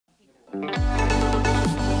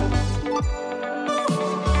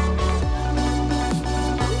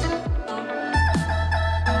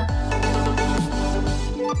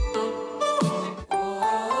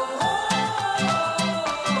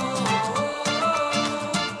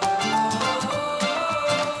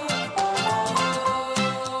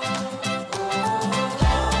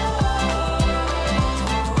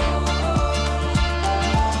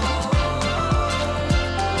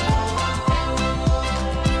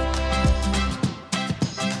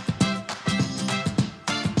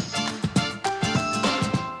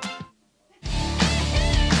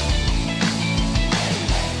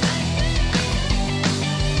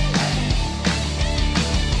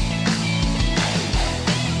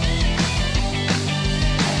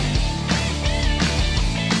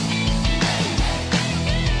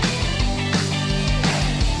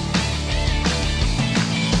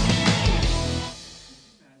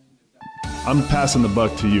I'm passing the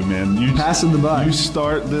buck to you, man. You Passing the buck. You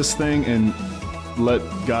start this thing and let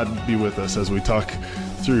God be with us as we talk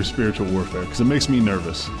through spiritual warfare, because it makes me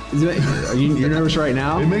nervous. You're nervous right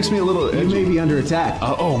now? It makes me a little edgy. You may be under attack.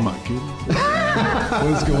 Oh my goodness.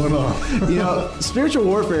 What's going on? You know, spiritual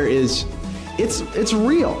warfare it's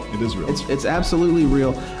real. It is real. It's absolutely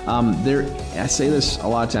real. I say this a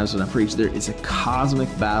lot of times when I preach. There is a cosmic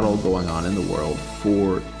battle going on in the world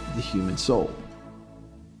for the human soul.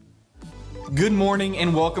 Good morning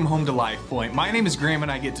and welcome home to Life Point. My name is Graham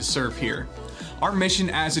and I get to serve here. Our mission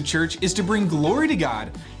as a church is to bring glory to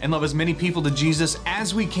God and love as many people to Jesus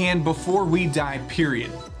as we can before we die,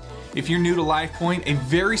 period. If you're new to Life Point, a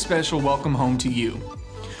very special welcome home to you.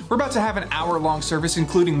 We're about to have an hour-long service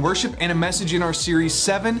including worship and a message in our series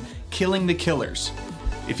 7, Killing the Killers.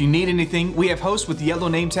 If you need anything, we have hosts with yellow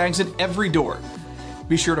name tags at every door.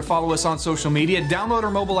 Be sure to follow us on social media, download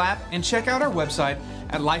our mobile app, and check out our website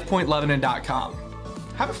at lifepointlebanon.com.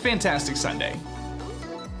 Have a fantastic Sunday.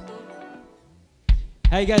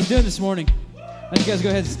 How you guys doing this morning? Why don't you guys go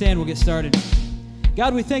ahead and stand, we'll get started.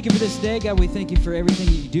 God, we thank you for this day. God, we thank you for everything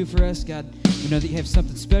that you do for us. God, we know that you have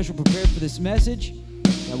something special prepared for this message.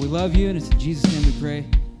 God, we love you, and it's in Jesus' name we pray.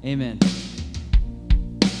 Amen.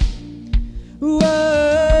 Whoa,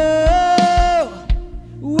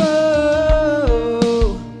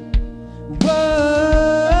 whoa, whoa, whoa,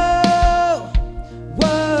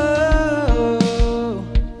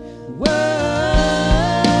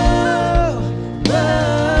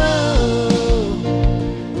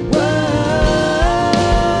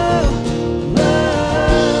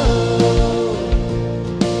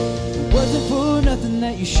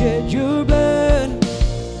 you shed your blood,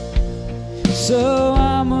 so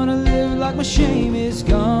I'm gonna live like my shame is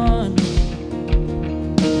gone.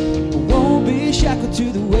 I won't be shackled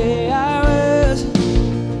to the way I was.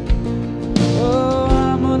 Oh,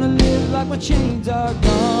 I'm gonna live like my chains are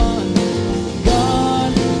gone,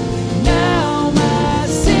 gone. Now my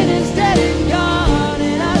sin is dead and gone,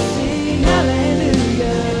 and I sing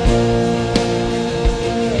hallelujah.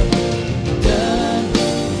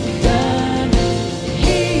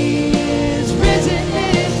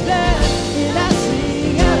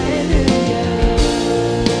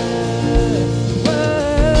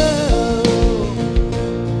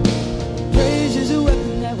 Praise is a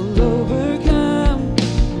weapon that will overcome.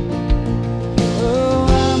 Oh,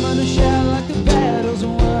 I'm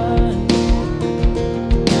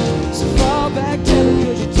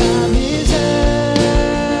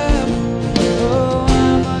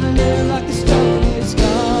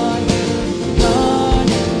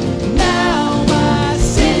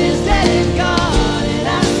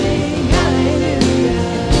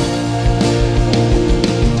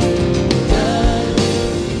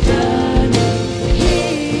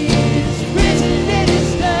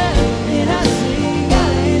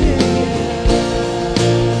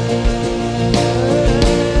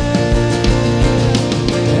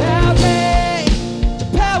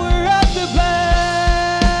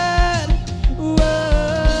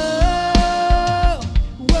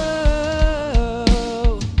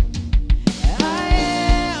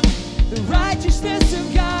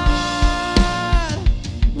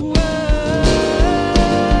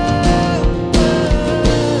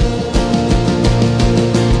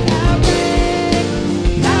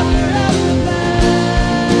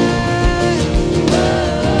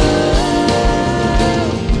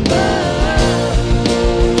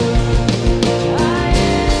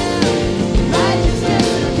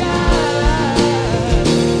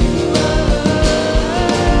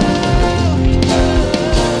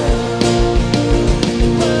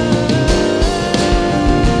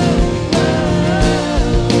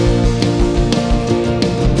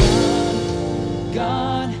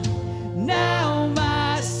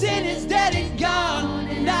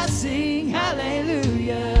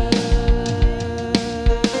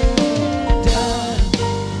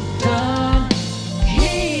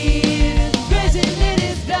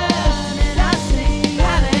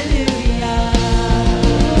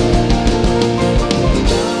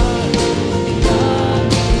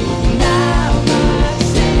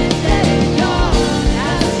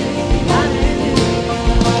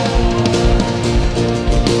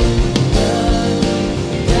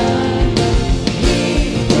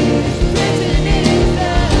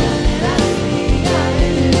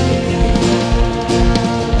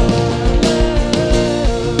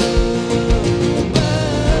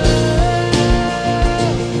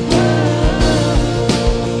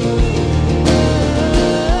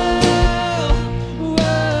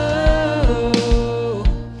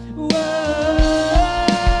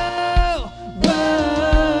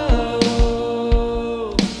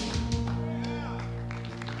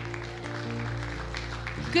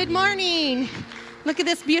Good morning. Look at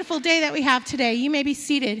this beautiful day that we have today. You may be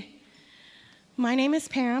seated. My name is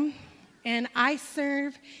Pam, and I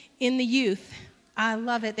serve in the youth. I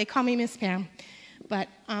love it. They call me Miss Pam. But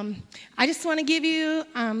I just want to give you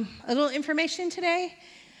a little information today.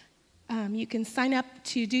 You can sign up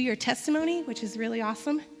to do your testimony, which is really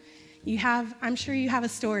awesome. I'm sure you have a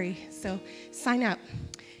story, so sign up.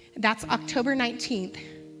 That's October 19th.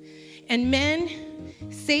 And men,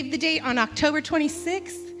 save the date on October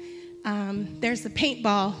 26th. There's a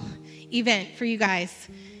paintball event for you guys,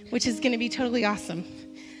 which is going to be totally awesome.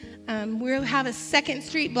 We'll have a 2nd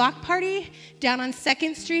Street block party down on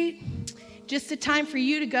 2nd Street. Just a time for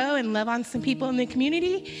you to go and love on some people in the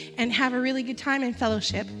community and have a really good time in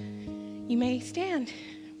fellowship. You may stand.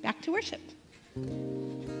 Back to worship.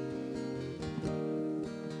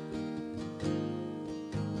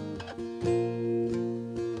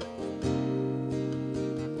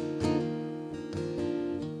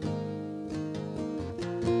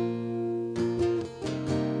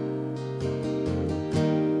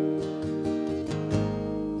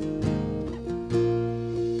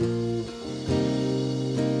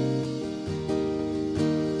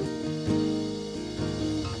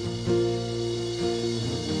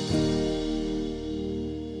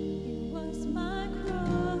 It was my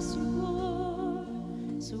cross you bore,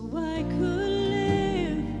 so I could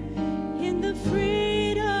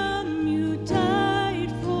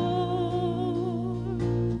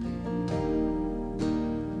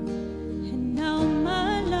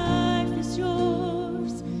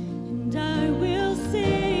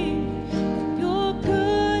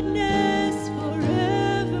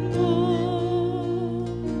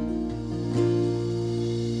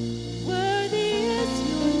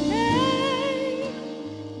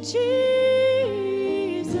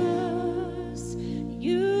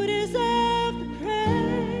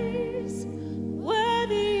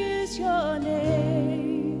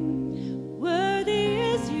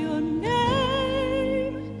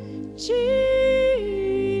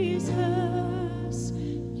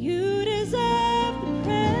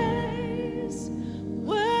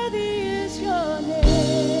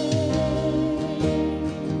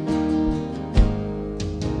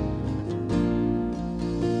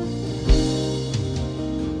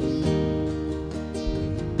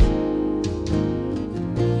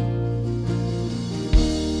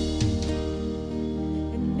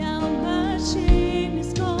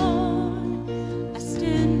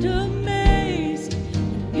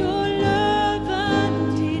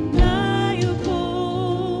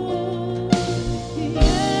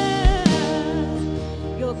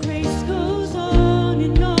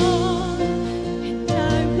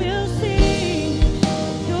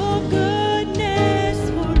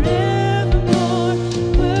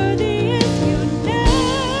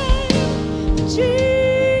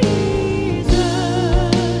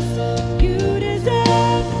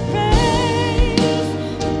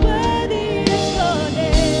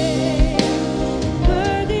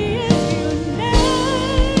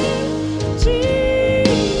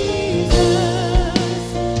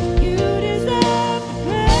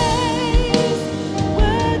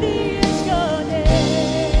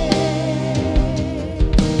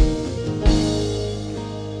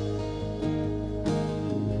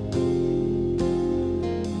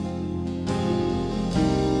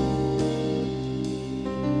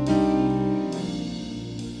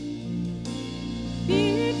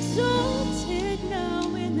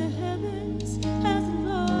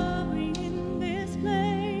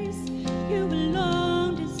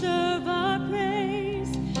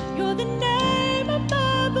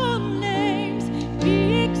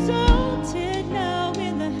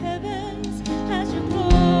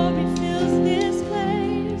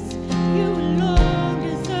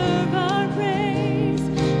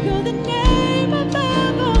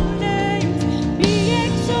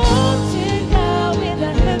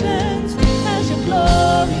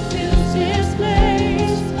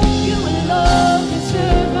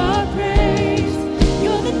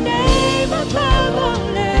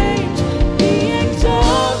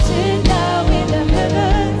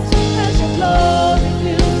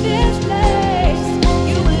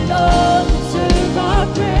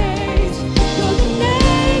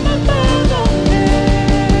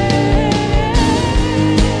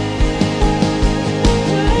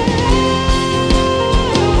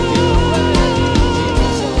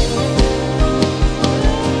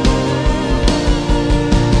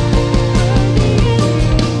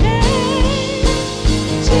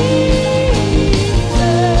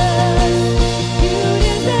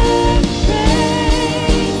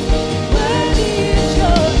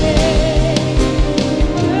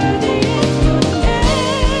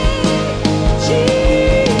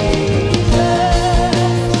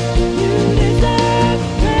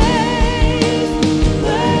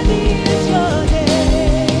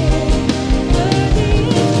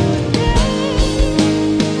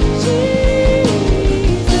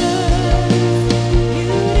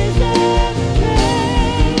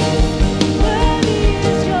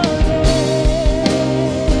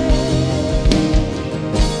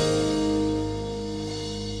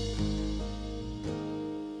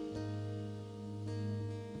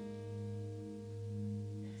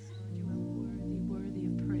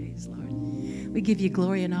We give you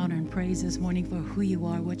glory and honor and praise this morning for who you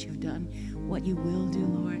are, what you've done, what you will do,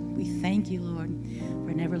 Lord. We thank you, Lord,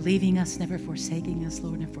 for never leaving us, never forsaking us,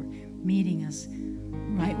 Lord, and for meeting us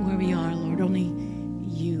right where we are, Lord. Only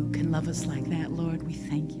you can love us like that, Lord. We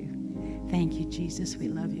thank you. Thank you, Jesus. We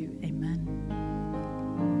love you. Amen.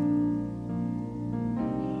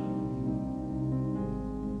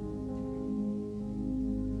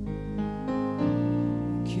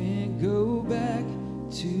 Can't go back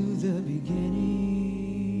to the beginning.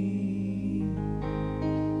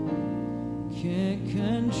 Can't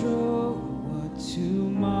control what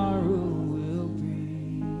tomorrow will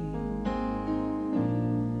bring.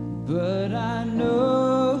 But I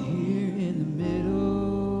know here in the middle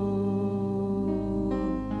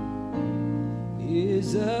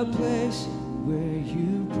is a place where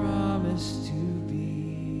you promised to be.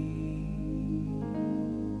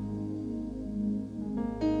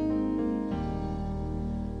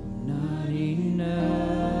 Not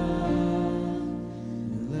enough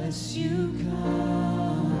unless you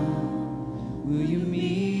come. Will you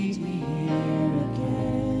meet me here again?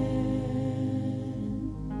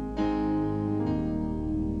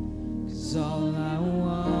 'Cause all I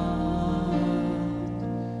want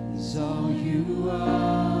is all you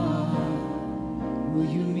are. Will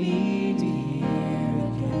you meet me here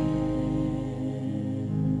again?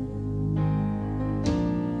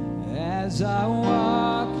 As I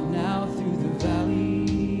walk now through the valley,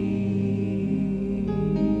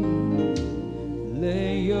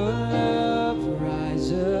 let your love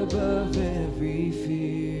rise above every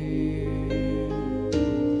fear.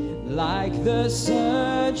 Like the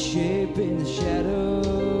sun shaping the shadow,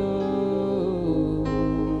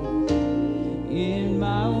 in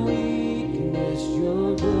my weakness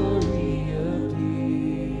your glory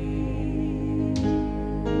appear.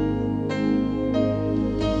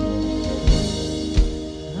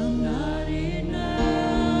 I'm not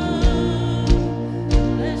enough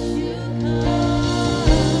unless you come.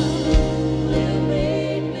 Will you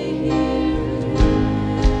meet me here again?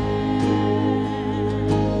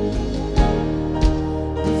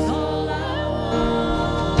 'Cause all I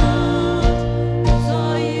want is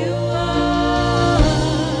all you are.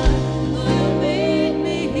 Will you meet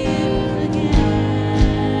me here again?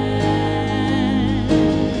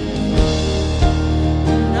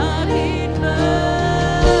 Not enough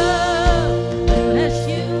unless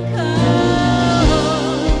you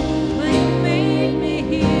come. Will you meet me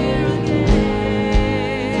here again?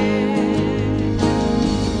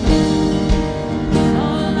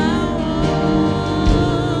 All I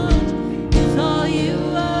want is all you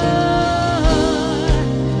are.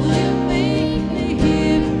 Will you meet me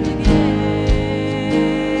here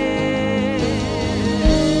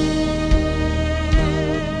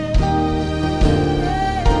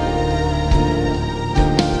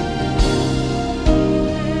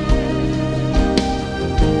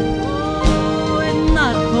Oh, and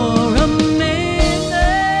not for a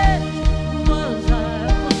minute was I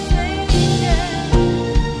forsaken.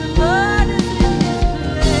 The Lord is in this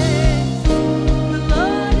place. The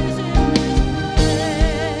Lord is in this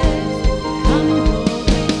place. Come,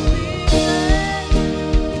 Holy Spirit,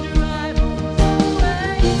 drive us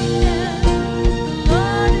away. The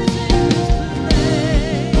Lord is in this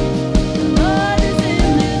place. The Lord is in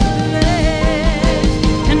this place.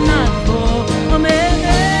 And not for a minute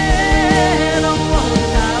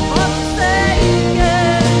was I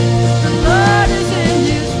forsaken. The Lord is in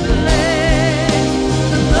this place.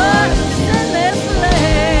 The Lord is in this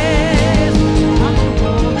place. Come,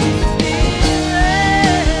 Holy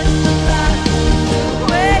Spirit, drive us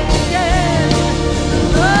away again. The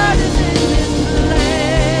Lord is in this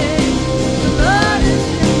place. The Lord is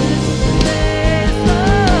in this place.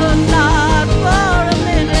 Oh, not for a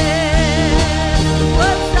minute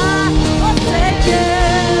was I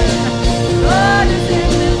forsaken. The Lord is in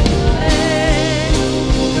this place.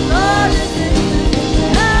 The Lord is in this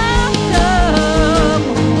place. Come,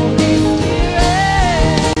 Holy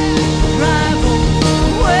Spirit, drive us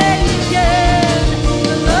away again.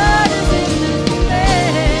 The Lord is in this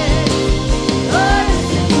place. The Lord is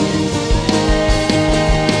in this place.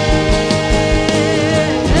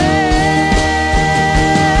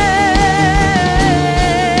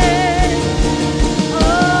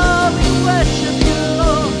 Oh, we worship you,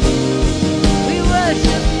 Lord. We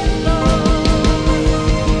worship you, Lord.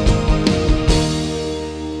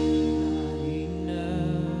 Not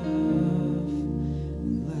enough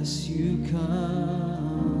unless you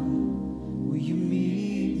come. Will you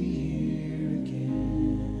meet me here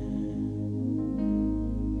again?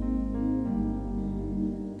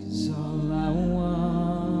 'Cause all I want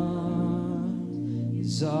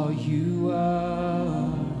is all you are.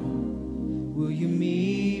 Will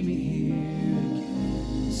meet me here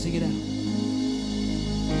again. Sing it out.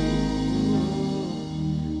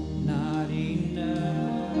 Not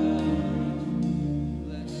enough.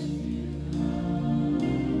 Bless you.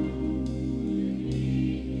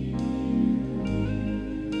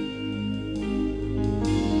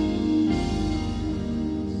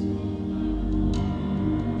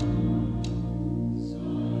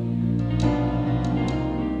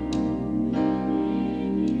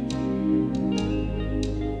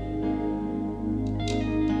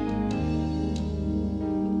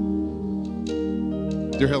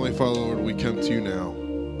 Dear Heavenly Father, Lord, we come to you now.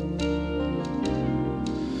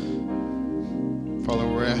 Father,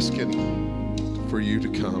 we're asking for you to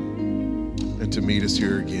come and to meet us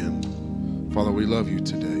here again. Father, we love you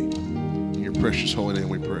today. In your precious holy name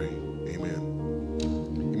we pray.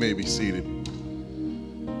 Amen. You may be seated.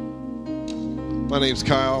 My name's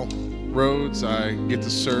Kyle Rhoades. I get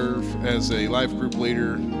to serve as a life group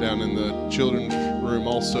leader down in the children's room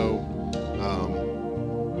also.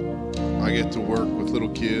 I get to work with little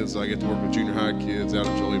kids. I get to work with junior high kids out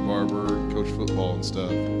at Jolie Barber, coach football and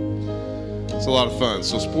stuff. It's a lot of fun.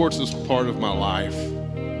 So sports is part of my life.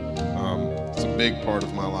 It's a big part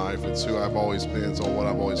of my life. It's who I've always been. It's all what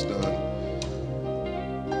I've always done.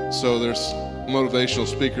 So there's a motivational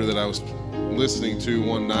speaker that I was listening to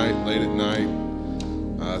one night, late at night,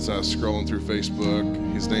 as I was scrolling through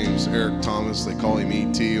Facebook. His name's Eric Thomas. They call him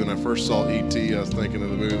E.T. When I first saw E.T., I was thinking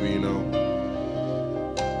of the movie, you know.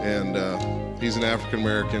 And he's an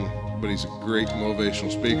African-American, but he's a great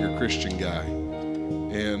motivational speaker, Christian guy.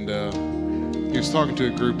 And he was talking to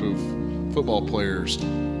a group of football players,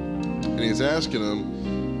 and he was asking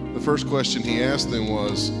them, the first question he asked them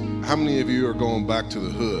was, how many of you are going back to the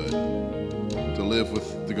hood to live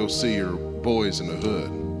with, to go see your boys in the hood?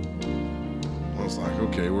 I was like,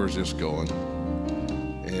 okay, where's this going?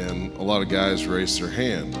 And a lot of guys raised their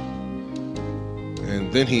hand.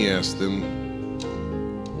 And then he asked them,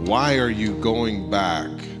 why are you going back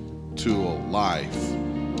to a life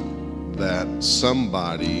that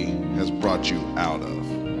somebody has brought you out of?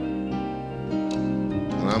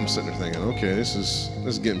 And I'm sitting there thinking, okay, this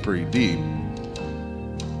is getting pretty deep.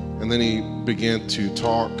 And then he began to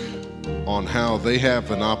talk on how they have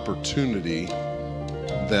an opportunity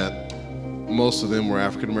that most of them were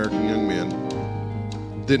African American young men,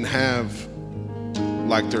 didn't have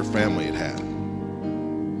like their family had had.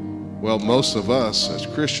 Well, most of us as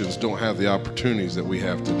Christians don't have the opportunities that we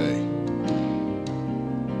have today.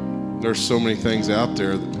 There's so many things out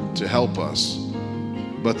there to help us,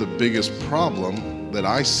 but the biggest problem that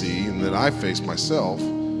I see and that I face myself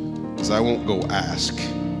is I won't go ask.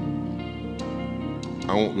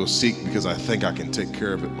 I won't go seek because I think I can take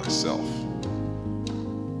care of it myself.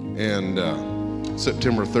 And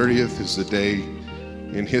September 30th is the day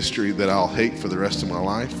in history that I'll hate for the rest of my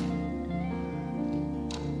life.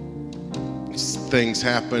 Things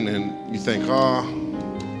happen and you think, I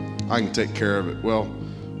can take care of it. Well,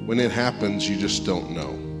 when it happens, you just don't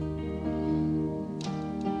know.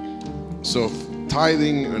 So if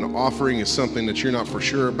tithing and offering is something that you're not for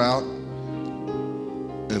sure about,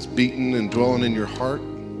 and it's beaten and dwelling in your heart,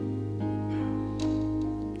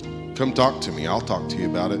 come talk to me. I'll talk to you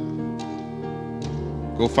about it.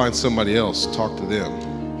 Go find somebody else, talk to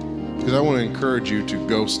them. Because I want to encourage you to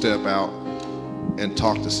go step out and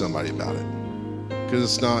talk to somebody about it. Because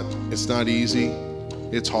it's not easy,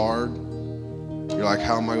 it's hard. You're like,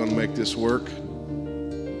 how am I going to make this work?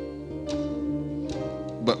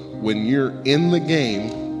 But when you're in the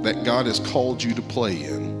game that God has called you to play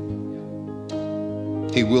in,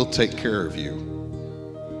 He will take care of you.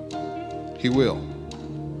 He will.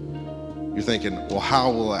 You're thinking, well, how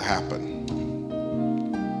will that happen?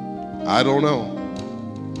 I don't know.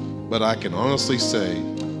 But I can honestly say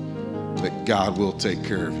that God will take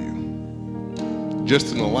care of you.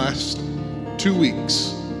 Just in the last 2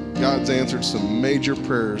 weeks, God's answered some major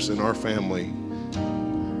prayers in our family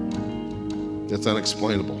that's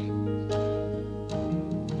unexplainable.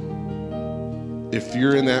 If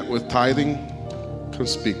you're in that with tithing, come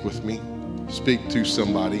speak with me. Speak to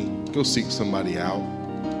somebody. Go seek somebody out,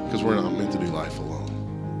 because we're not meant to do life alone.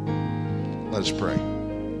 Let us pray.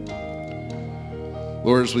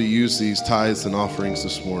 Lord, as we use these tithes and offerings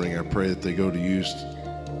this morning, I pray that they go to use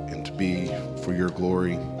and to be for your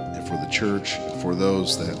glory and for the church and for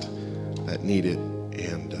those that need it.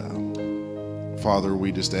 And Father,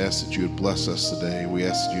 we just ask that you would bless us today. We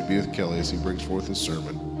ask that you'd be with Kelly as he brings forth his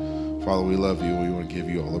sermon. Father, we love you and we want to give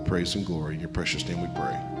you all the praise and glory. In your precious name we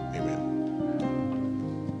pray. Amen.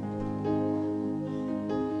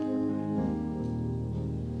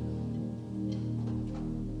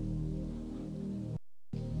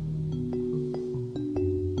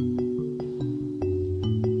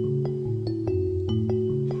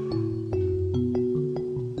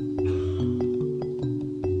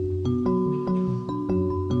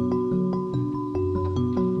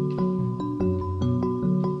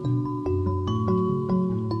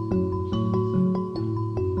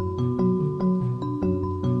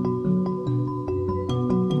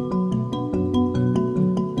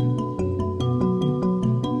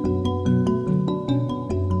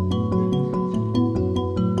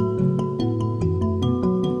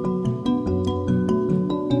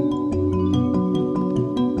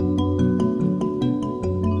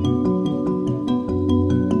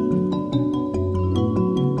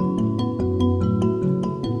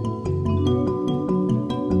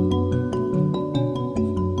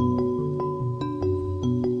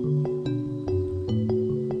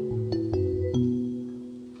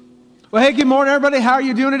 Well, hey, good morning, everybody. How are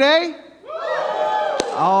you doing today?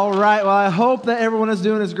 All right. Well, I hope that everyone is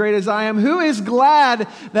doing as great as I am. Who is glad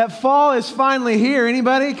that fall is finally here?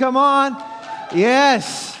 Anybody? Come on.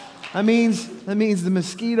 Yes. That means the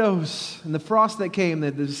mosquitoes and the frost that came,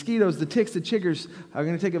 the mosquitoes, the ticks, the chiggers are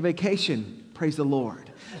going to take a vacation. Praise the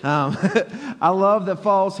Lord. I love that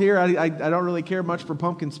fall's here. I don't really care much for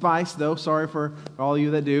pumpkin spice, though. Sorry for all of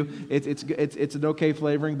you that do. It's an okay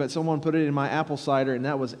flavoring, but someone put it in my apple cider, and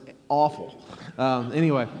that was awful.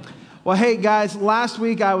 Anyway. Well, hey, guys, last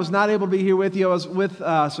week I was not able to be here with you. I was with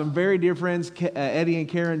some very dear friends, Eddie and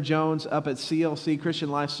Karen Jones, up at CLC, Christian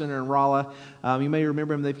Life Center in Rolla. You may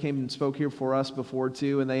remember them. They came and spoke here for us before,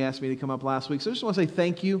 too, and they asked me to come up last week. So I just want to say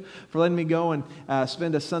thank you for letting me go and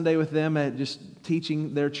spend a Sunday with them at just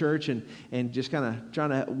teaching their church and just kind of trying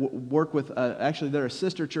to work with, actually, they're a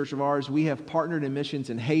sister church of ours. We have partnered in missions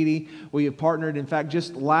in Haiti. We have partnered, in fact,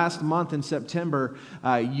 just last month in September,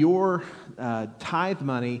 your tithe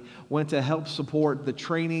money went to help support the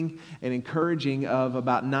training and encouraging of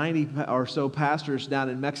about 90 or so pastors down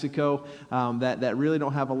in Mexico that really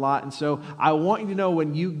don't have a lot. And so I want you to know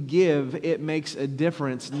when you give, it makes a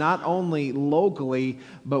difference, not only locally,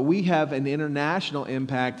 but we have an international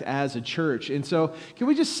impact as a church. And so can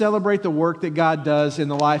we just celebrate the work that God does in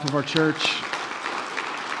the life of our church?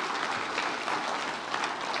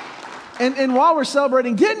 And while we're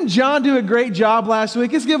celebrating, didn't John do a great job last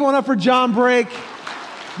week? Let's give one up for John Brake.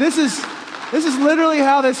 This is literally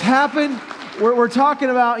how this happened. We're talking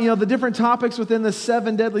about, the different topics within the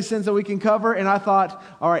 7 deadly sins that we can cover. And I thought,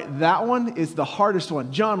 all right, that one is the hardest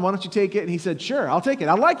one. John, why don't you take it? And he said, sure, I'll take it.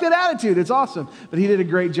 I like that attitude. It's awesome. But he did a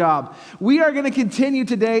great job. We are going to continue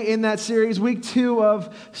today in that series, week 2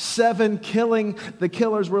 of 7, Killing the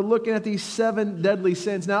Killers. We're looking at these 7 deadly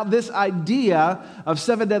sins. Now, this idea of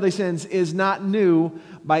 7 deadly sins is not new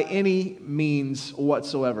by any means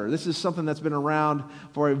whatsoever. This is something that's been around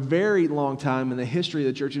for a very long time in the history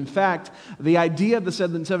of the church. In fact, the idea of the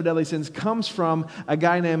 7 deadly sins comes from a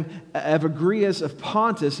guy named Evagrius of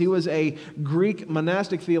Pontus. He was a Greek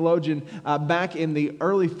monastic theologian back in the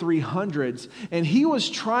early 300s, and he was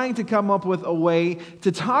trying to come up with a way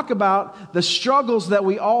to talk about the struggles that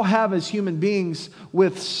we all have as human beings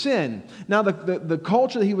with sin. Now, the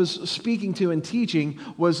culture that he was speaking to and teaching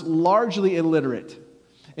was largely illiterate.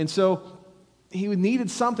 And so he needed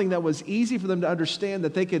something that was easy for them to understand,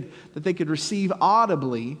 that they could receive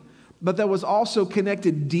audibly, but that was also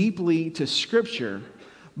connected deeply to Scripture,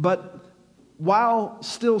 but while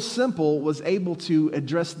still simple, was able to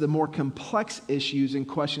address the more complex issues and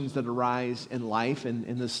questions that arise in life and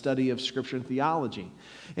in the study of Scripture and theology.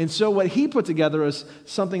 And so what he put together was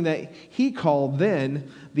something that he called then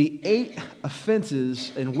the 8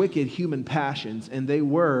 offenses and wicked human passions, and they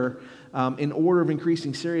were, in order of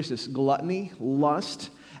increasing seriousness, gluttony, lust,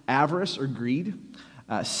 avarice or greed,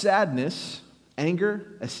 sadness,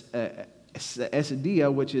 anger,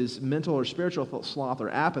 acedia, which is mental or spiritual sloth or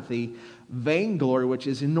apathy, vainglory, which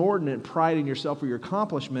is inordinate pride in yourself or your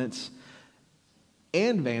accomplishments,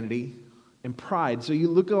 and vanity and pride. So you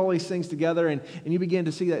look at all these things together and you begin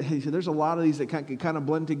to see that, hey, so there's a lot of these that kind of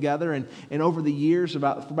blend together. And over the years, for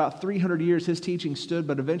about 300 years, his teaching stood,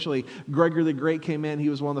 but eventually Gregory the Great came in. He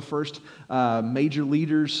was one of the first major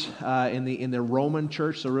leaders in the Roman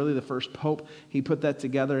church, so really the first pope. He put that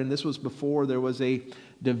together, and this was before there was a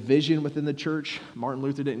division within the church. Martin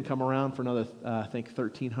Luther didn't come around for another, I think,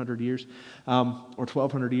 1,300 years or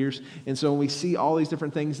 1,200 years. And so when we see all these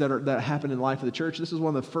different things that happen in the life of the church, this is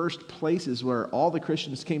one of the first places where all the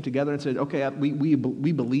Christians came together and said, okay, we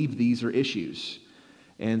believe these are issues.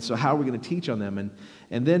 And so how are we going to teach on them?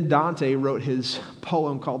 And then Dante wrote his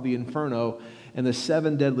poem called The Inferno, and the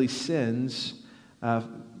 7 deadly sins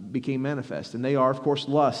became manifest. And they are, of course,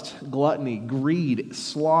 lust, gluttony, greed,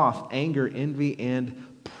 sloth, anger, envy, and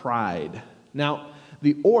pride. Now,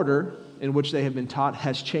 the order in which they have been taught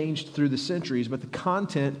has changed through the centuries, but the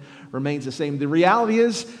content remains the same. The reality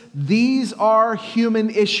is, these are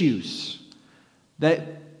human issues. That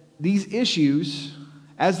these issues,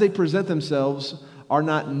 as they present themselves, are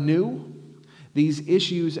not new. These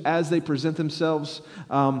issues, as they present themselves,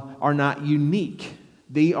 are not unique.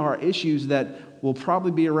 They are issues that will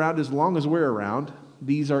probably be around as long as we're around.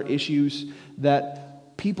 These are issues that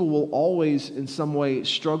people will always in some way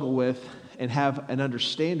struggle with and have an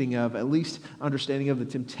understanding of, at least understanding of the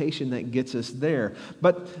temptation that gets us there.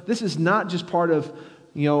 But this is not just part of,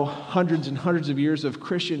 hundreds and hundreds of years of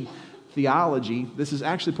Christian theology. This is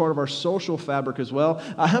actually part of our social fabric as well.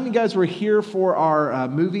 How many guys were here for our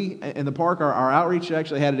movie in the park, our outreach?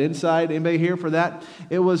 Actually had it inside. Anybody here for that?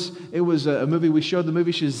 It was a movie. We showed the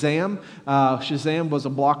movie Shazam. Shazam was a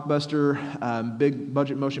blockbuster, big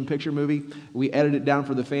budget motion picture movie. We edited it down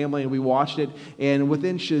for the family and we watched it. And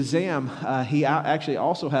within Shazam, he actually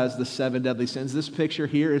also has the 7 deadly sins. This picture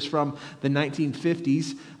here is from the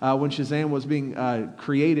 1950s when Shazam was being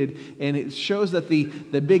created, and it shows that the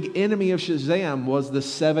big enemy of Shazam was the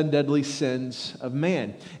 7 deadly sins of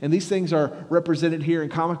man. And these things are represented here in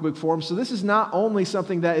comic book form. So this is not only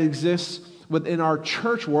something that exists within our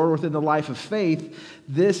church world, within the life of faith.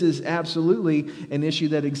 This is absolutely an issue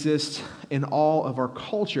that exists in all of our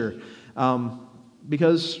culture,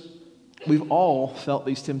 because we've all felt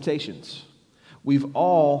these temptations. We've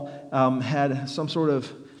all had some sort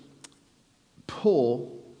of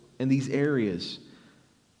pull in these areas,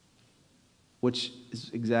 which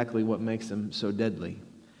is exactly what makes them so deadly.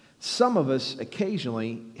 Some of us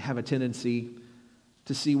occasionally have a tendency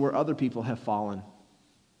to see where other people have fallen.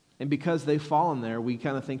 And because they've fallen there, we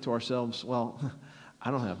kind of think to ourselves, well,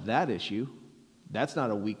 I don't have that issue. That's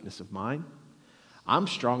not a weakness of mine. I'm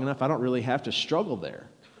strong enough, I don't really have to struggle there.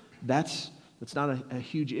 That's not a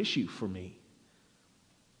huge issue for me.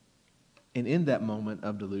 And in that moment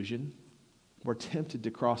of delusion, we're tempted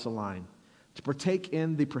to cross a line, to partake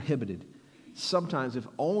in the prohibited, sometimes if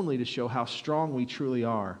only to show how strong we truly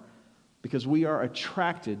are, because we are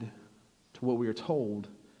attracted to what we are told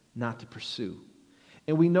not to pursue.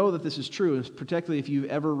 And we know that this is true, and particularly if you've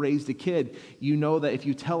ever raised a kid, you know that if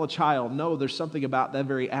you tell a child no, there's something about that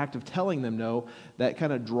very act of telling them no that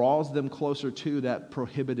kind of draws them closer to that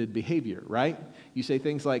prohibited behavior, right? You say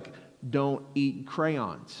things like, don't eat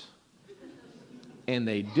crayons, and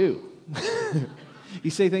they do. You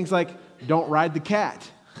say things like, don't ride the cat.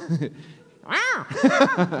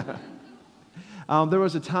 There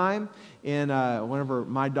was a time whenever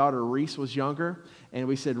my daughter Reese was younger, and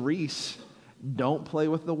we said, Reese, don't play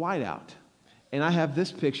with the whiteout. And I have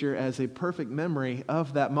this picture as a perfect memory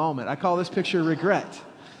of that moment. I call this picture regret.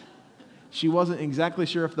 She wasn't exactly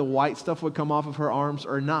sure if the white stuff would come off of her arms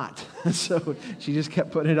or not. So she just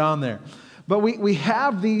kept putting it on there. But we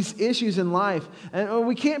have these issues in life, and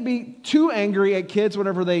we can't be too angry at kids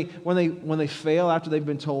when they fail after they've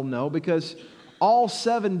been told no, because all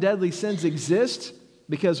 7 deadly sins exist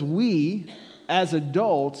because we, as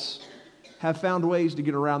adults, have found ways to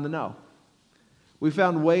get around the no. We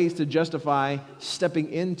found ways to justify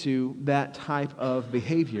stepping into that type of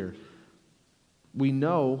behavior. We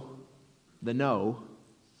know the no,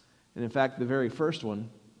 and in fact, the very first one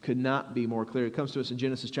could not be more clear. It comes to us in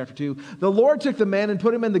Genesis chapter 2. The Lord took the man and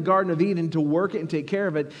put him in the Garden of Eden to work it and take care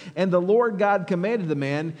of it. And the Lord God commanded the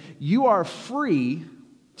man, you are free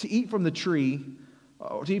to eat from the tree,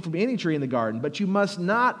 to eat from any tree in the garden, but you must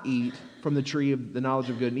not eat from the tree of the knowledge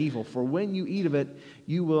of good and evil. For when you eat of it,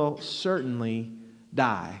 you will certainly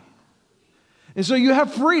die. And so you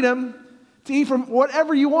have freedom to eat from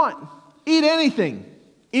whatever you want. Eat anything.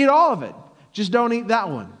 Eat all of it. Just don't eat that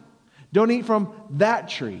one. Don't eat from that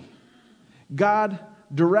tree. God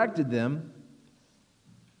directed them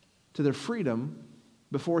to their freedom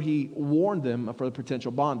before He warned them for the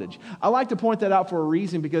potential bondage. I like to point that out for a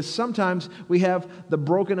reason, because sometimes we have the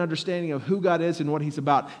broken understanding of who God is and what He's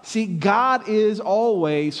about. See, God is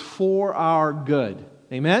always for our good.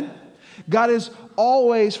 Amen? God is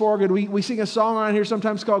always for our good. We sing a song around here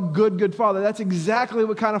sometimes called Good, Good Father. That's exactly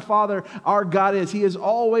what kind of Father our God is. He is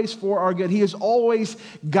always for our good. He is always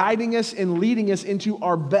guiding us and leading us into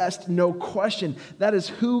our best, no question. That is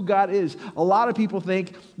who God is. A lot of people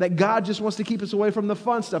think that God just wants to keep us away from the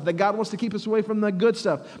fun stuff, that God wants to keep us away from the good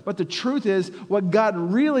stuff. But the truth is, what God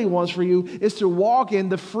really wants for you is to walk in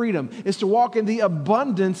the freedom, is to walk in the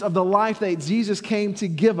abundance of the life that Jesus came to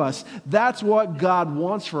give us. That's what God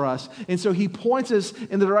wants for us. And so He points us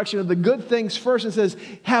in the direction of the good things first and says,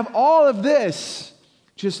 have all of this,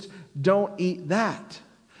 just don't eat that.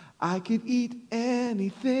 I could eat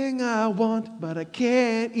anything I want, but I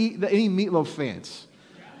can't eat that. Any Meatloaf fans?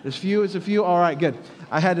 There's a few. All right, good.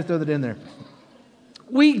 I had to throw that in there.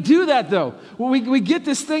 We do that, though. We get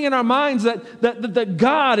this thing in our minds that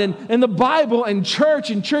God and the Bible and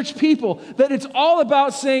church people, that it's all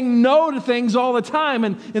about saying no to things all the time.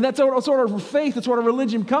 And that's what sort of faith, that's what a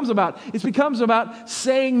religion becomes about. It becomes about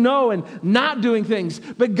saying no and not doing things.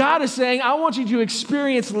 But God is saying, I want you to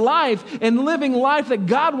experience life, and living life that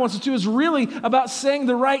God wants us to is really about saying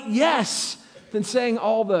the right yes than saying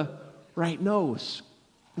all the right no's.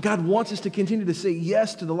 God wants us to continue to say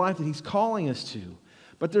yes to the life that He's calling us to.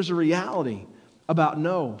 But there's a reality about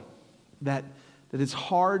no that that it's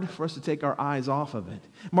hard for us to take our eyes off of it.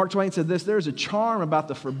 Mark Twain said this, there's a charm about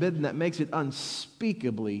the forbidden that makes it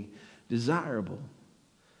unspeakably desirable.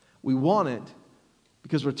 We want it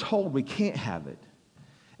because we're told we can't have it.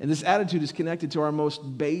 And this attitude is connected to our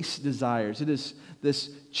most base desires. It is this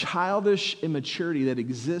childish immaturity that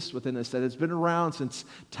exists within us that has been around since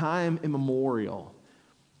time immemorial.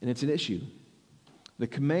 And it's an issue. The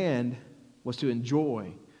command was to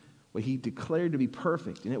enjoy what he declared to be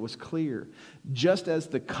perfect, and it was clear. Just as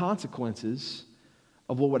the consequences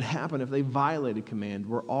of what would happen if they violated command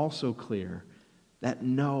were also clear. That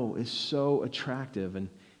no is so attractive. And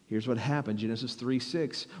here's what happened, Genesis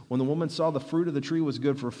 3:6. When the woman saw the fruit of the tree was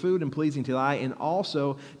good for food and pleasing to the eye and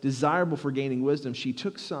also desirable for gaining wisdom, she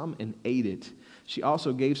took some and ate it. She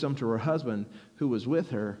also gave some to her husband who was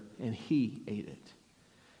with her, and he ate it.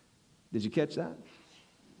 Did you catch that?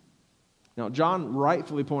 Now, John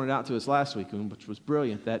rightfully pointed out to us last week, which was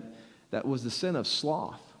brilliant, that was the sin of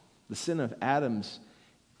sloth, the sin of Adam's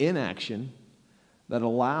inaction that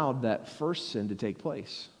allowed that first sin to take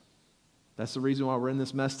place. That's the reason why we're in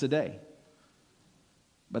this mess today.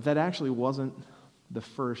 But that actually wasn't the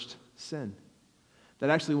first sin. That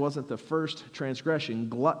actually wasn't the first transgression.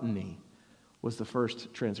 Gluttony was the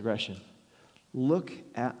first transgression. Look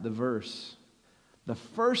at the verse. The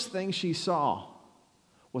first thing she saw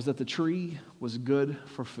was that the tree was good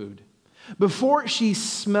for food. Before she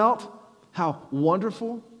smelt how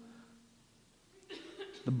wonderful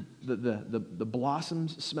the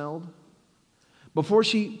blossoms smelled, before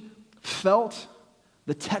she felt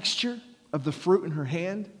the texture of the fruit in her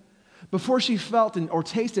hand, before she felt or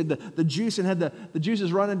tasted the juice and had the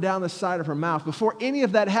juices running down the side of her mouth, before any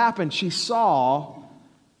of that happened, she saw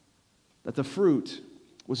that the fruit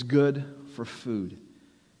was good for food.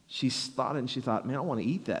 She thought, man, I want to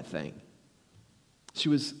eat that thing. She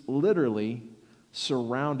was literally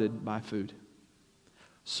surrounded by food.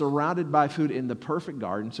 Surrounded by food in the perfect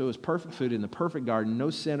garden. So it was perfect food in the perfect garden. No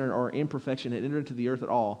sin or imperfection had entered into the earth at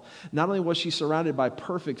all. Not only was she surrounded by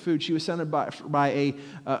perfect food, she was surrounded by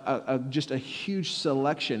just a huge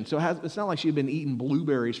selection. So it's not like she had been eating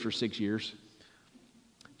blueberries for 6 years.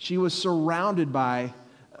 She was surrounded by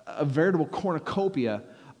a veritable cornucopia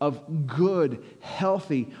of good,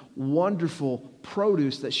 healthy, wonderful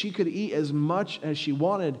produce that she could eat as much as she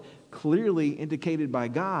wanted, clearly indicated by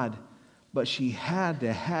God, but she had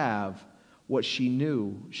to have what she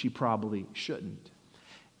knew she probably shouldn't.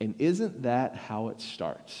 And isn't that how it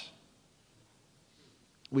starts?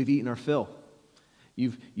 We've eaten our fill.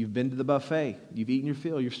 You've been to the buffet. You've eaten your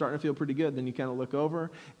fill. You're starting to feel pretty good. Then you kind of look over,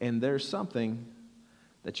 and there's something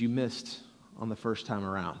that you missed on the first time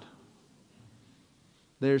around.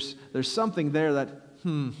 There's something there that,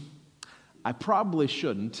 I probably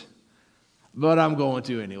shouldn't, but I'm going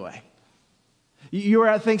to anyway. You were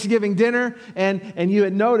at Thanksgiving dinner, and you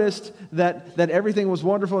had noticed that everything was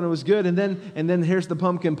wonderful and it was good, and then here's the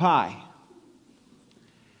pumpkin pie.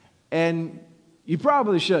 And you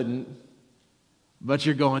probably shouldn't, but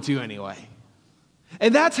you're going to anyway.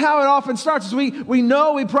 And that's how it often starts. We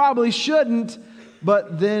know we probably shouldn't,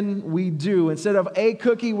 but then we do. Instead of a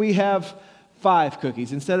cookie, we have 5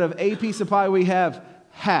 cookies. Instead of a piece of pie, we have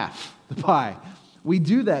half the pie. We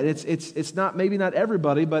do that. It's not, maybe not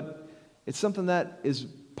everybody, but it's something that is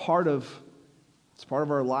part of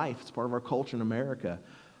our life. It's part of our culture in America.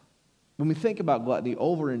 When we think about gluttony,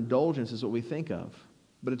 overindulgence is what we think of,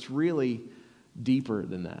 but it's really deeper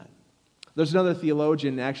than that. There's another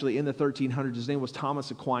theologian actually in the 1300s. His name was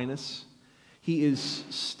Thomas Aquinas. He is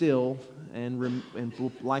still and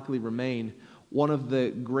will likely remain one of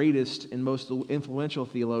the greatest and most influential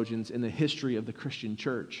theologians in the history of the Christian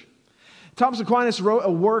church. Thomas Aquinas wrote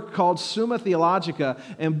a work called Summa Theologica,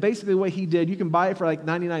 and basically what he did, you can buy it for like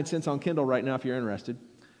 99 cents on Kindle right now if you're interested.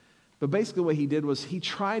 But basically what he did was he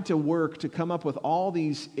tried to work to come up with all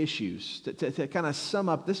these issues, to kind of sum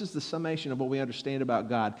up, this is the summation of what we understand about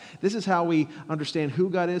God. This is how we understand who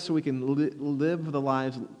God is so we can live the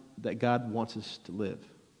lives that God wants us to live.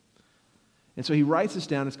 And so he writes this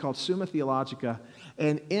down. It's called Summa Theologica.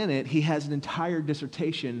 And in it, he has an entire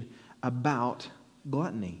dissertation about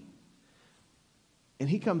gluttony. And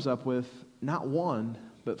he comes up with not 1,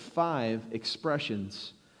 but 5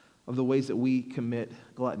 expressions of the ways that we commit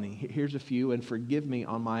gluttony. Here's a few, and forgive me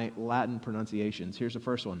on my Latin pronunciations. Here's the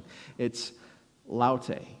first one. It's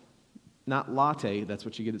laute. Not latte, that's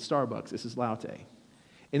what you get at Starbucks. This is laute.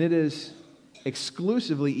 And it is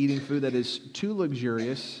exclusively eating food that is too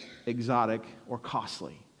luxurious, exotic, or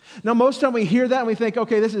costly. Now, most of the time we hear that and we think,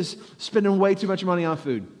 okay, this is spending way too much money on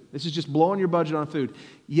food. This is just blowing your budget on food.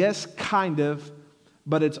 Yes, kind of,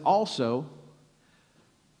 but it's also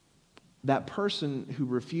that person who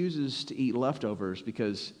refuses to eat leftovers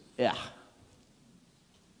because,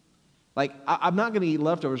 like, I'm not going to eat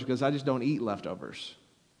leftovers because I just don't eat leftovers.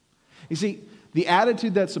 You see, the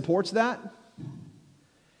attitude that supports that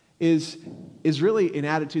is really an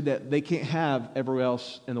attitude that they can't have everywhere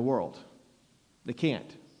else in the world. They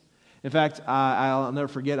can't. In fact, I'll never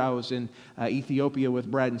forget, I was in Ethiopia with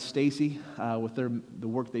Brad and Stacy with the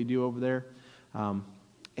work they do over there.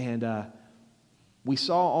 And we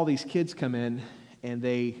saw all these kids come in, and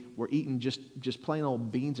they were eating just plain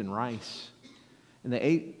old beans and rice. And they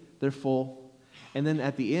ate their full. And then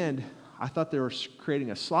at the end, I thought they were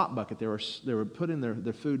creating a slop bucket. They were putting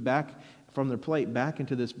their food back from their plate back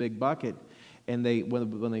into this big bucket. And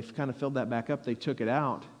when they kind of filled that back up, they took it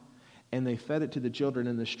out, and they fed it to the children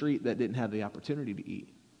in the street that didn't have the opportunity to eat.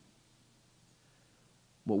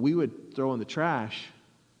 What we would throw in the trash,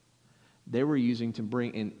 they were using to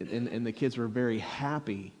bring in, and the kids were very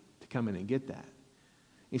happy to come in and get that.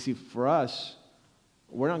 You see, for us,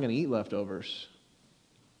 we're not going to eat leftovers.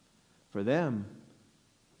 For them,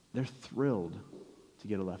 they're thrilled to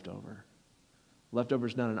get a leftover.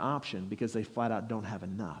 Leftover's not an option because they flat out don't have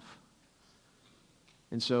enough.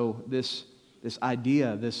 And so this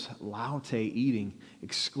idea, this latte eating,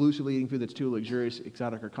 exclusively eating food that's too luxurious,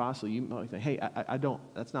 exotic, or costly, you might think, hey, I don't,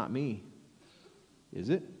 that's not me. Is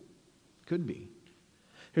it? Could be.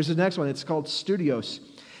 Here's the next one. It's called studios.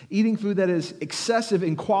 Eating food that is excessive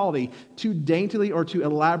in quality, too daintily or too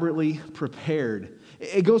elaborately prepared.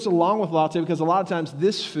 It goes along with latte because a lot of times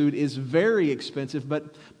this food is very expensive,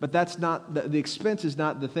 but that's not, the expense is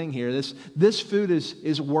not the thing here. This food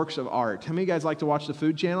is works of art. How many of you guys like to watch the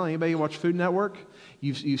Food Channel? Anybody watch Food Network?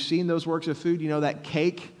 You've seen those works of food. You know that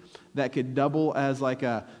cake that could double as like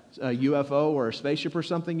a UFO or a spaceship or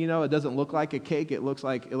something? You know, it doesn't look like a cake. It looks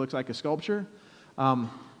like a sculpture.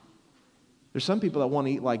 There's some people that want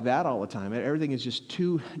to eat like that all the time. Everything is just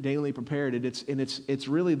too daintily prepared. And it's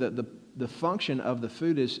really the function of the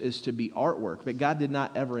food is to be artwork. But God did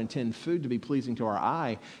not ever intend food to be pleasing to our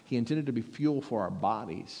eye. He intended to be fuel for our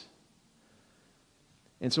bodies.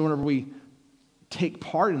 And so whenever we take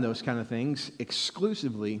part in those kind of things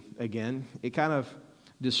exclusively, again, it kind of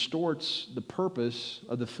distorts the purpose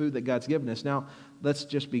of the food that God's given us. Now, let's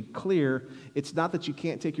just be clear. It's not that you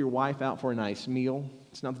can't take your wife out for a nice meal.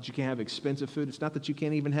 It's not that you can't have expensive food. It's not that you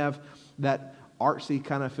can't even have that artsy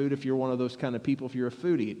kind of food if you're one of those kind of people, if you're a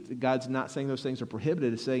foodie. God's not saying those things are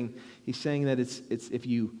prohibited. He's saying that it's if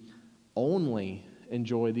you only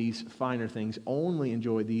enjoy these finer things, only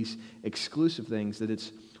enjoy these exclusive things, that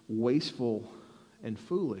it's wasteful and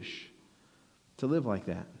foolish to live like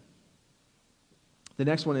that. The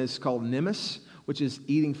next one is called nimis, which is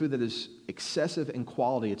eating food that is excessive in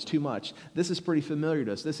quality. It's too much. This is pretty familiar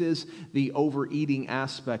to us. This is the overeating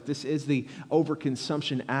aspect. This is the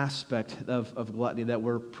overconsumption aspect of gluttony that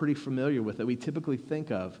we're pretty familiar with, that we typically think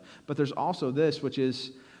of. But there's also this, which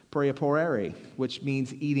is periporere, which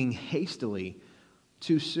means eating hastily,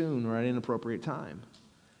 too soon, or at an inappropriate time.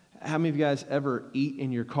 How many of you guys ever eat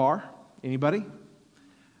in your car? Anybody?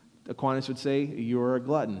 Aquinas would say you're a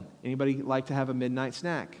glutton. Anybody like to have a midnight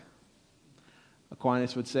snack?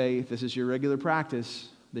 Aquinas would say if this is your regular practice,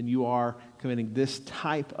 then you are committing this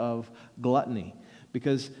type of gluttony,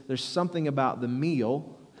 because there's something about the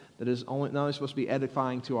meal that is not only supposed to be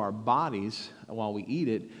edifying to our bodies while we eat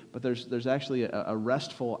it, but there's actually a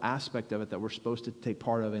restful aspect of it that we're supposed to take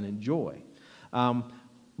part of and enjoy.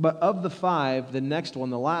 But of the five, the next one,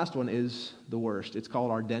 the last one, is the worst. It's called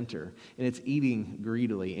ardenter, and it's eating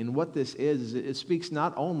greedily. And what this is it speaks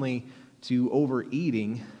not only to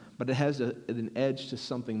overeating, but it has an edge to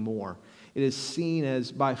something more. It is seen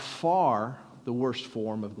as by far the worst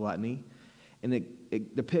form of gluttony, and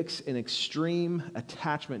it depicts an extreme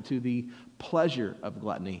attachment to the pleasure of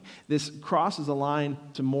gluttony. This crosses a line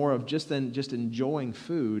to more of just enjoying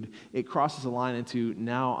food. It crosses a line into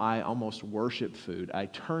now I almost worship food. I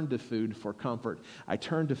turn to food for comfort. I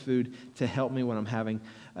turn to food to help me when I'm having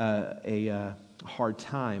a hard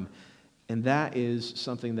time. And that is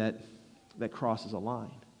something that crosses a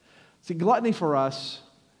line. See, gluttony for us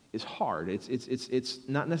is hard. It's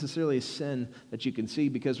not necessarily a sin that you can see,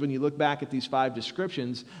 because when you look back at these five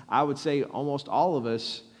descriptions, I would say almost all of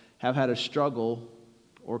us have had a struggle,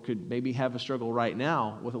 or could maybe have a struggle right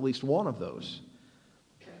now with at least one of those.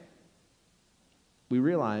 We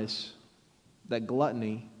realize that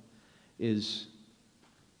gluttony is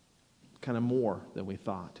kind of more than we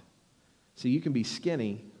thought. See, you can be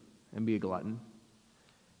skinny and be a glutton.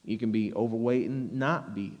 You can be overweight and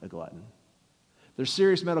not be a glutton. There's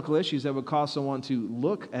serious medical issues that would cause someone to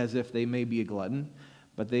look as if they may be a glutton,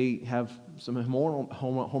 but they have some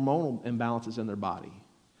hormonal imbalances in their body.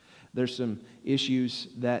 There's some issues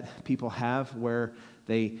that people have where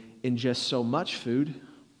they ingest so much food,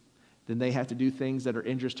 then they have to do things that are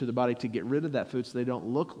injurious to the body to get rid of that food so they don't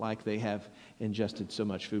look like they have ingested so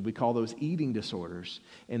much food. We call those eating disorders,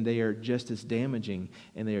 and they are just as damaging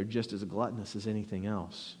and they are just as gluttonous as anything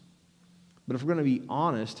else. But if we're going to be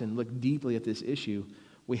honest and look deeply at this issue,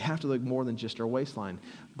 we have to look more than just our waistline.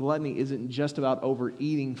 Gluttony isn't just about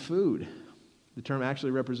overeating food. The term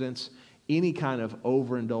actually represents any kind of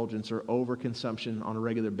overindulgence or overconsumption on a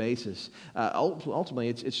regular basis. Ultimately,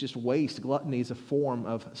 it's just waste. Gluttony is a form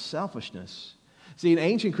of selfishness. See, in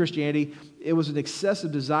ancient Christianity, it was an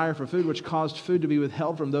excessive desire for food which caused food to be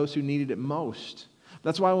withheld from those who needed it most.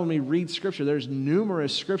 That's why when we read Scripture, there's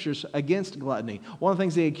numerous Scriptures against gluttony. One of the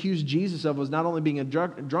things they accused Jesus of was not only being a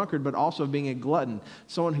drunkard, but also of being a glutton,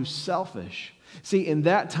 someone who's selfish. See, in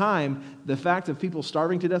that time, the fact of people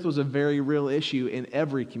starving to death was a very real issue in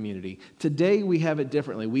every community. Today, we have it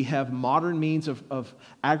differently. We have modern means of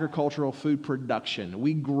agricultural food production.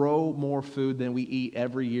 We grow more food than we eat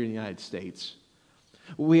every year in the United States.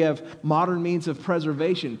 We have modern means of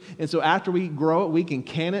preservation. And so after we grow it, we can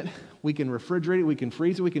can it, we can refrigerate it, we can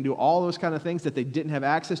freeze it, we can do all those kind of things that they didn't have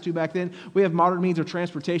access to back then. We have modern means of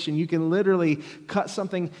transportation. You can literally cut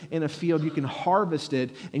something in a field, you can harvest it,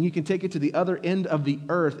 and you can take it to the other end of the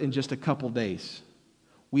earth in just a couple days.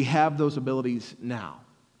 We have those abilities now.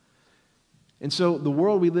 And so the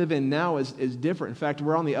world we live in now is different. In fact,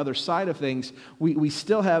 we're on the other side of things. We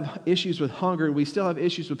still have issues with hunger. We still have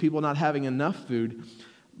issues with people not having enough food.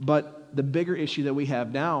 But the bigger issue that we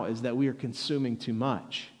have now is that we are consuming too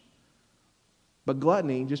much. But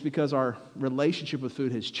gluttony, just because our relationship with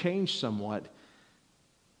food has changed somewhat,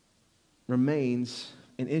 remains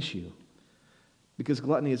an issue. Because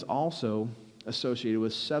gluttony is also associated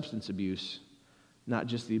with substance abuse, not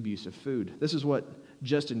just the abuse of food. This is what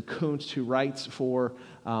Justin Kuntz, who writes for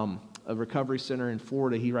a recovery center in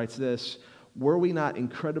Florida, he writes this: were we not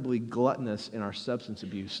incredibly gluttonous in our substance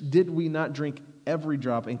abuse? Did we not drink every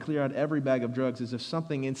drop and clear out every bag of drugs as if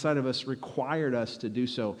something inside of us required us to do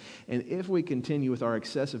so? And if we continue with our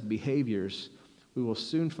excessive behaviors, we will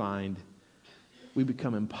soon find we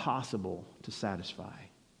become impossible to satisfy.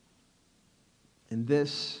 And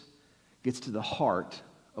this gets to the heart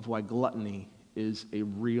of why gluttony is a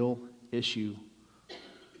real issue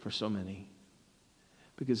for so many.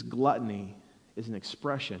 Because gluttony is an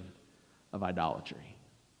expression of idolatry.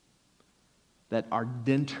 That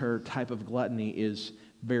ardenter type of gluttony is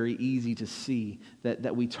very easy to see,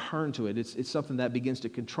 that we turn to it. It's something that begins to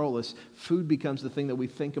control us. Food becomes the thing that we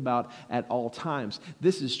think about at all times.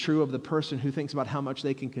 This is true of the person who thinks about how much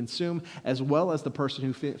they can consume, as well as the person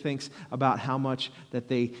who thinks about how much that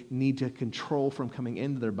they need to control from coming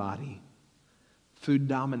into their body. Food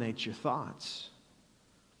dominates your thoughts.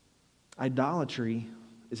 Idolatry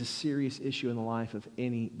is a serious issue in the life of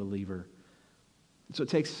any believer. So it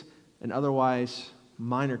takes an otherwise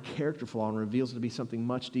minor character flaw and reveals it to be something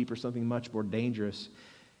much deeper, something much more dangerous.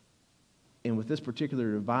 And with this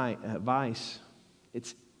particular vice,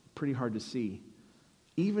 it's pretty hard to see,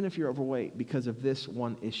 even if you're overweight, because of this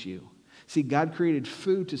one issue. See, God created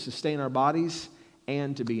food to sustain our bodies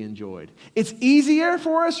and to be enjoyed. It's easier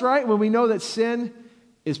for us, right, when we know that sin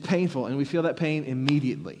is painful and we feel that pain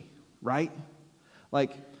immediately, right?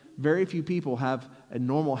 Like, very few people have a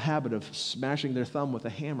normal habit of smashing their thumb with a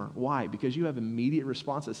hammer. Why? Because you have immediate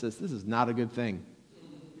response that says, this is not a good thing,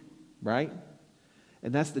 right?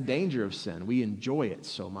 And that's the danger of sin. We enjoy it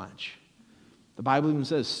so much. The Bible even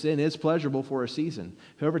says sin is pleasurable for a season.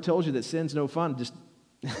 Whoever tells you that sin's no fun just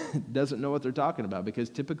doesn't know what they're talking about, because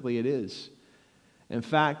typically it is. In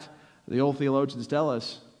fact, the old theologians tell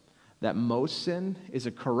us that most sin is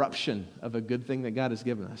a corruption of a good thing that God has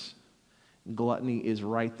given us. Gluttony is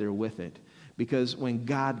right there with it. Because when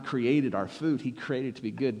God created our food, He created it to be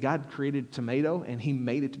good. God created tomato, and He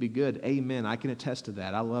made it to be good. Amen. I can attest to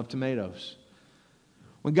that. I love tomatoes.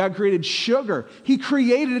 When God created sugar, He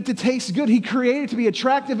created it to taste good. He created it to be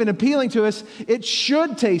attractive and appealing to us. It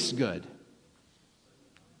should taste good.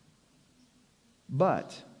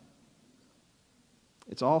 But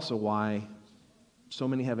it's also why so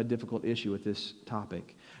many have a difficult issue with this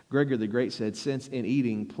topic. Gregory the Great said, since in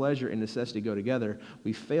eating, pleasure and necessity go together,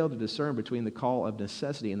 we fail to discern between the call of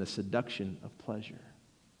necessity and the seduction of pleasure.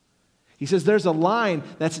 He says there's a line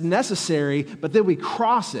that's necessary, but then we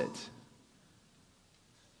cross it.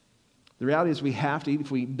 The reality is we have to eat.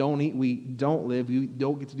 If we don't eat, we don't live. We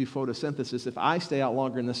don't get to do photosynthesis. If I stay out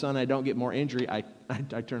longer in the sun, I don't get more injury. I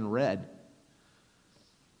turn red.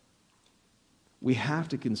 We have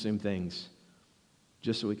to consume things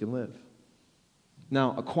just so we can live.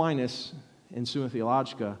 Now, Aquinas in Summa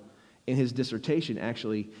Theologica in his dissertation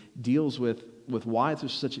actually deals with why this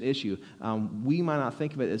was such an issue. We might not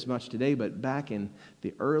think of it as much today, but back in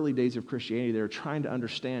the early days of Christianity, they were trying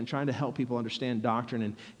to help people understand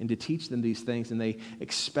doctrine and to teach them these things, and they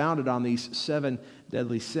expounded on these 7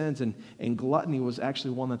 deadly sins, and gluttony was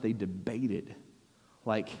actually one that they debated.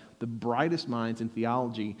 Like, the brightest minds in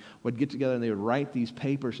theology would get together and they would write these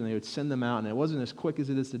papers and they would send them out, and it wasn't as quick as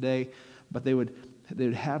it is today, but they would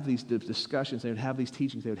have these discussions, they would have these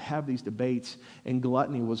teachings, they would have these debates, and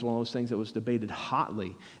gluttony was one of those things that was debated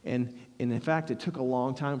hotly. And in fact, it took a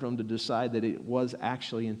long time for them to decide that it was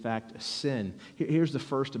actually, in fact, a sin. Here's the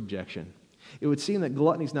first objection. It would seem that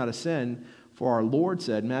gluttony is not a sin, for our Lord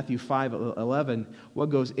said, Matthew 5:11, what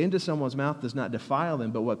goes into someone's mouth does not defile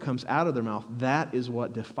them, but what comes out of their mouth, that is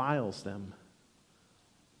what defiles them.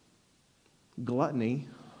 Gluttony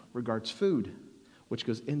regards food, which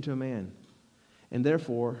goes into a man. And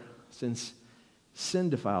therefore, since sin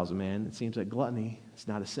defiles a man, it seems that gluttony is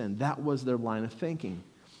not a sin. That was their line of thinking.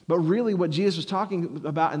 But really what Jesus was talking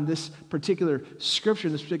about in this particular scripture,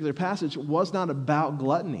 in this particular passage, was not about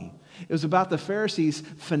gluttony. It was about the Pharisees'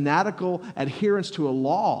 fanatical adherence to a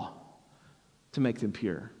law to make them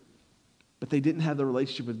pure. But they didn't have the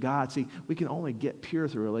relationship with God. See, we can only get pure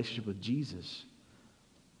through a relationship with Jesus.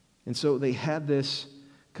 And so they had this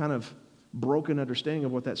kind of broken understanding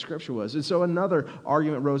of what that scripture was. And so another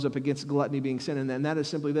argument rose up against gluttony being sin, and that is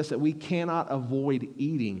simply this, that we cannot avoid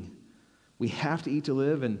eating. We have to eat to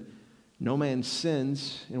live, and no man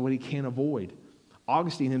sins in what he can't avoid.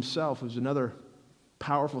 Augustine himself, who's another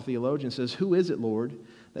powerful theologian, says, who is it, Lord,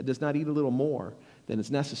 that does not eat a little more than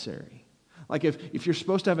is necessary? Like if you're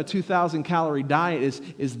supposed to have a 2,000 calorie diet,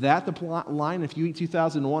 is that the line? If you eat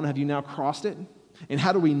 2,001, have you now crossed it? And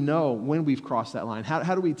how do we know when we've crossed that line?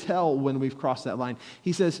 How do we tell when we've crossed that line?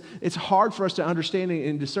 He says it's hard for us to understand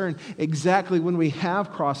and discern exactly when we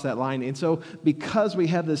have crossed that line. And so because we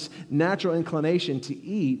have this natural inclination to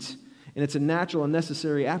eat, and it's a natural and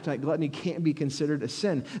necessary appetite, gluttony can't be considered a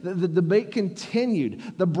sin. The debate continued.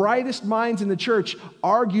 The brightest minds in the church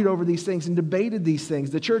argued over these things and debated these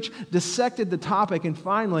things. The church dissected the topic, and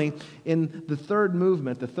finally, in the third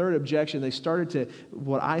movement, the third objection, they started to,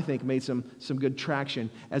 what I think made some good traction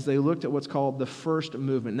as they looked at what's called the first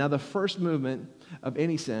movement. Now, the first movement of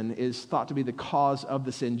any sin is thought to be the cause of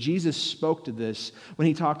the sin. Jesus spoke to this when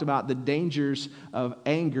he talked about the dangers of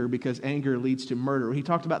anger, because anger leads to murder. He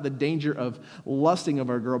talked about the danger of lusting of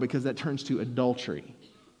our girl because that turns to adultery.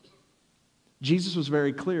 Jesus was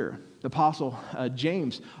very clear. The Apostle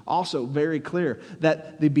James also very clear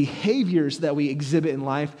that the behaviors that we exhibit in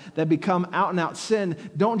life that become out and out sin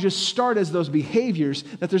don't just start as those behaviors,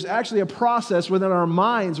 that there's actually a process within our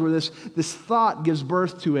minds where this thought gives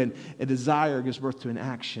birth to a desire, gives birth to an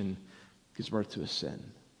action, gives birth to a sin.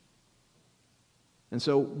 And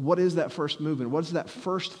so what is that first movement? What is that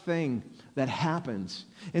first thing that happens?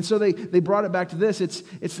 And so they brought it back to this.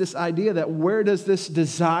 It's this idea that where does this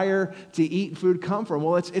desire to eat food come from?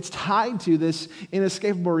 Well, it's tied to this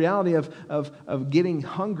inescapable reality of getting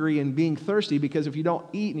hungry and being thirsty, because if you don't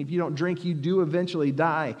eat and if you don't drink, you do eventually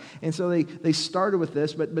die. And so they started with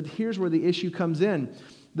this, but here's where the issue comes in.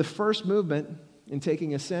 The first movement in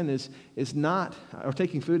taking a sin is not, or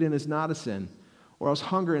taking food in is not a sin. Or else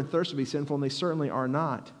hunger and thirst would be sinful, and they certainly are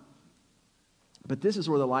not. But this is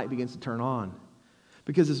where the light begins to turn on.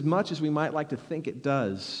 Because as much as we might like to think it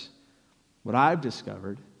does, what I've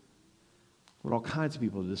discovered, what all kinds of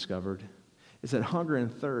people have discovered, is that hunger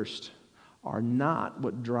and thirst are not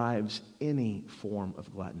what drives any form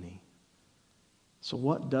of gluttony. So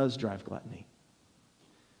what does drive gluttony?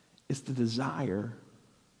 It's the desire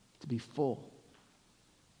to be full.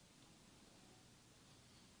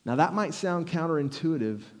 Now, that might sound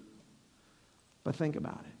counterintuitive, but think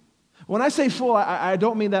about it. When I say full, I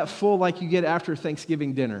don't mean that full like you get after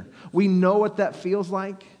Thanksgiving dinner. We know what that feels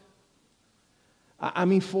like. I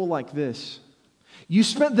mean full like this. You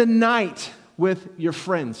spent the night with your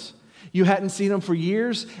friends. You hadn't seen them for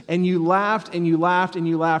years, and you laughed and you laughed and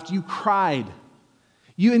you laughed. You cried.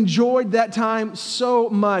 You enjoyed that time so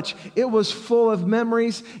much. It was full of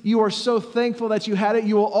memories. You are so thankful that you had it.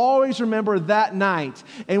 You will always remember that night.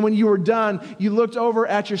 And when you were done, you looked over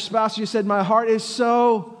at your spouse and you said, my heart is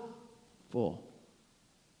so full.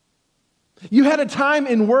 You had a time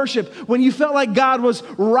in worship when you felt like God was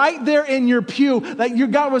right there in your pew, like your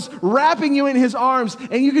God was wrapping you in his arms,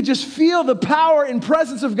 and you could just feel the power and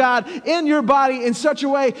presence of God in your body in such a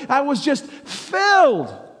way I was just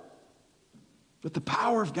filled with the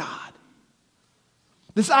power of God.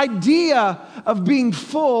 This idea of being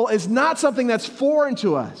full is not something that's foreign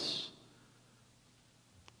to us.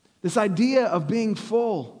 This idea of being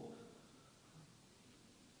full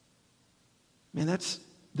Man, that's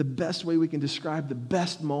the best way we can describe the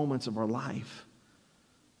best moments of our life.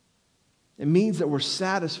 It means that we're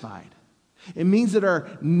satisfied. It means that our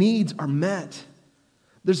needs are met.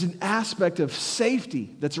 There's an aspect of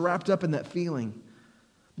safety that's wrapped up in that feeling.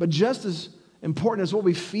 But just as important as what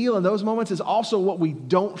we feel in those moments is also what we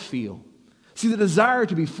don't feel. See, the desire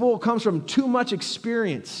to be full comes from too much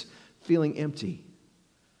experience feeling empty.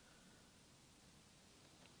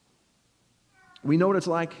 We know what it's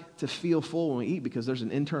like to feel full when we eat because there's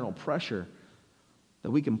an internal pressure that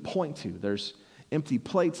we can point to. There's empty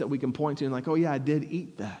plates that we can point to and like, oh yeah, I did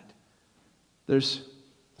eat that. There's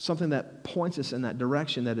something that points us in that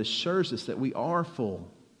direction that assures us that we are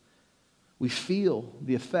full. We feel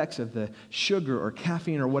the effects of the sugar or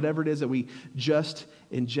caffeine or whatever it is that we just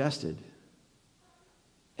ingested.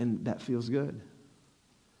 And that feels good.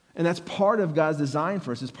 And that's part of God's design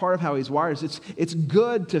for us. It's part of how He's wired us. It's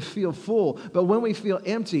good to feel full, but when we feel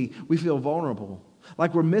empty, we feel vulnerable,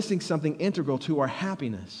 like we're missing something integral to our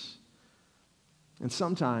happiness. And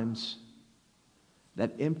sometimes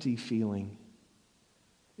that empty feeling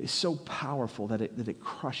is so powerful that it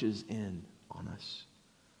crushes in on us.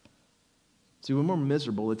 See, when we're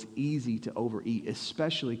miserable, it's easy to overeat,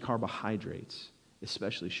 especially carbohydrates,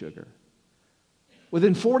 especially sugar.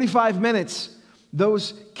 Within 45 minutes,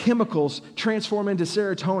 those chemicals transform into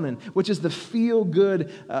serotonin, which is the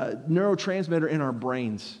feel-good neurotransmitter in our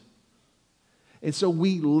brains. And so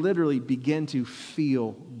we literally begin to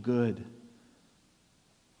feel good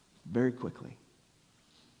very quickly.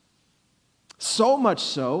 So much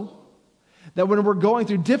so that when we're going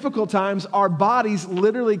through difficult times, our bodies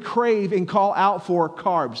literally crave and call out for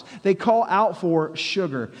carbs. They call out for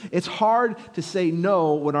sugar. It's hard to say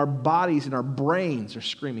no when our bodies and our brains are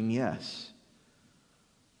screaming yes.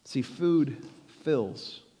 See, food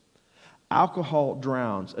fills. Alcohol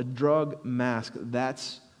drowns. A drug masks.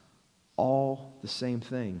 That's all the same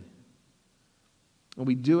thing. When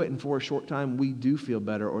we do it and for a short time, we do feel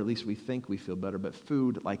better, or at least we think we feel better. But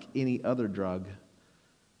food, like any other drug,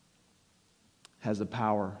 has the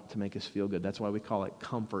power to make us feel good. That's why we call it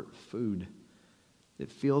comfort food.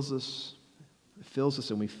 It fills us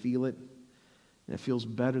and we feel it. And it feels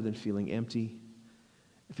better than feeling empty.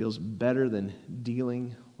 It feels better than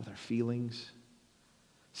dealing with our feelings.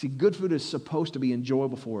 See, good food is supposed to be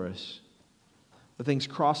enjoyable for us. But things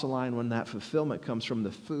cross a line when that fulfillment comes from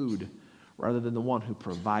the food rather than the one who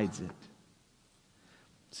provides it.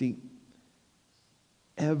 See,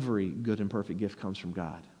 every good and perfect gift comes from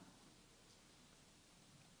God.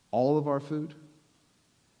 All of our food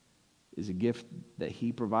is a gift that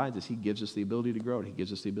He provides us. He gives us the ability to grow it. He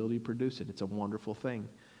gives us the ability to produce it. It's a wonderful thing.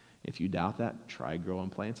 If you doubt that, try growing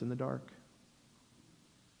plants in the dark.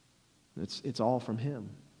 It's all from Him.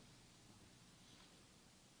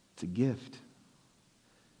 It's a gift.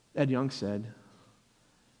 Ed Young said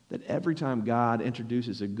that every time God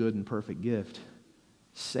introduces a good and perfect gift,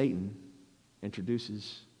 Satan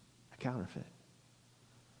introduces a counterfeit.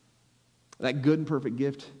 That good and perfect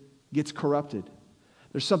gift gets corrupted.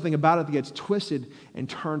 There's something about it that gets twisted and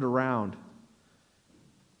turned around,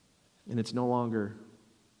 and it's no longer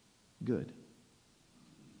good.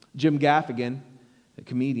 Jim Gaffigan, a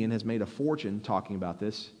comedian, has made a fortune talking about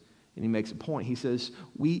this, and he makes a point. He says,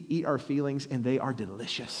 we eat our feelings and they are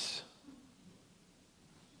delicious.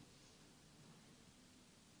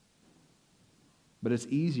 But it's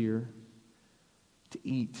easier to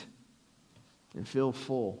eat and feel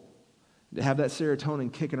full, to have that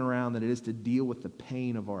serotonin kicking around than it is to deal with the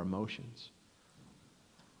pain of our emotions.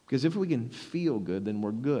 Because if we can feel good, then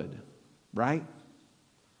we're good, right?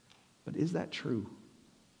 But is that true?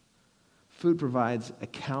 Food provides a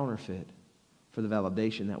counterfeit for the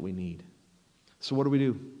validation that we need. So what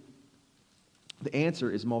do? The answer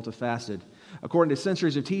is multifaceted. According to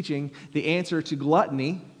centuries of teaching, the answer to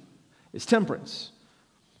gluttony is temperance.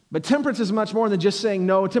 But temperance is much more than just saying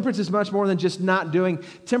no. Temperance is much more than just not doing.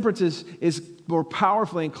 Temperance is more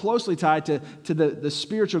powerfully and closely tied to the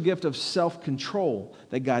spiritual gift of self-control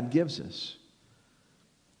that God gives us.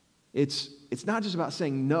 It's not just about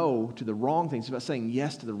saying no to the wrong things. It's about saying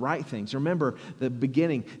yes to the right things. Remember the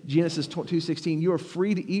beginning, Genesis 2:16, you are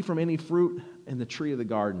free to eat from any fruit in the tree of the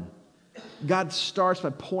garden. God starts by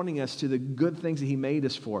pointing us to the good things that He made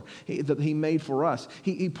us for, that He made for us.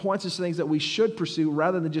 He points us to things that we should pursue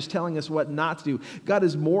rather than just telling us what not to do. God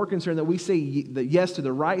is more concerned that we say yes to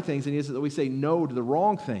the right things than He is that we say no to the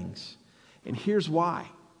wrong things. And here's why.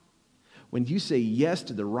 When you say yes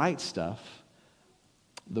to the right stuff,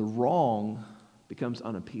 the wrong becomes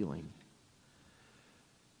unappealing.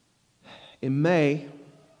 In May,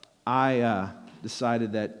 I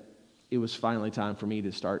decided that it was finally time for me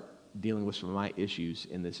to start dealing with some of my issues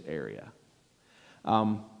in this area.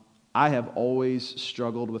 I have always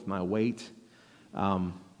struggled with my weight.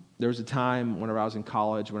 There was a time whenever I was in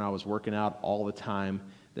college when I was working out all the time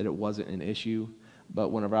that it wasn't an issue. But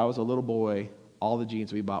whenever I was a little boy, all the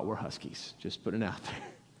jeans we bought were Huskies. Just putting it out there.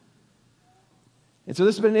 And so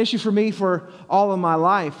this has been an issue for me for all of my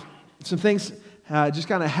life. Some things just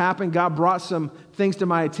kind of happened. God brought some things to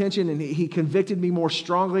my attention, and He convicted me more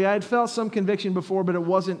strongly. I had felt some conviction before, but it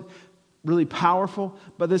wasn't really powerful.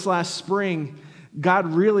 But this last spring, God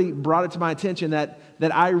really brought it to my attention that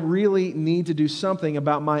I really need to do something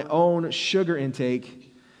about my own sugar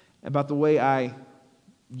intake, about the way I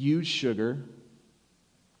use sugar,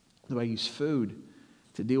 the way I use food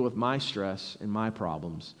to deal with my stress and my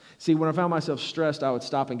problems. See, when I found myself stressed, I would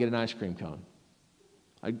stop and get an ice cream cone.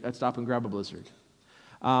 I'd stop and grab a Blizzard.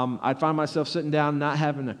 I'd find myself sitting down not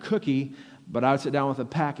having a cookie, but I would sit down with a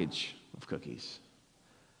package of cookies,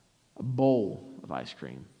 a bowl of ice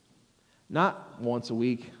cream. Not once a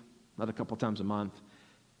week, not a couple times a month,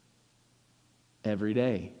 every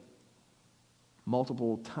day,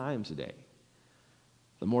 multiple times a day.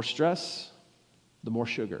 The more stress, the more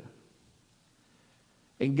sugar.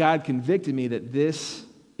 And God convicted me that this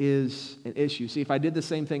is an issue. See, if I did the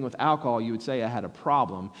same thing with alcohol, you would say I had a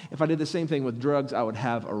problem. If I did the same thing with drugs, I would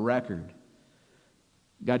have a record.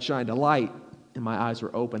 God shined a light, and my eyes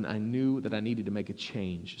were open. I knew that I needed to make a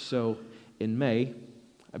change. So in May,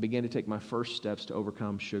 I began to take my first steps to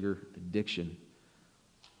overcome sugar addiction.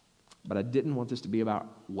 But I didn't want this to be about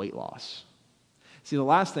weight loss. See, the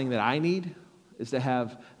last thing that I need is to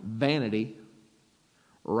have vanity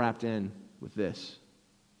wrapped in with this.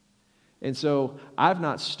 And so I've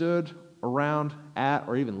not stood around at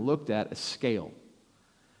or even looked at a scale,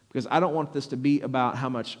 because I don't want this to be about how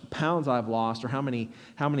much pounds I've lost or how many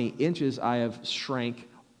inches I have shrank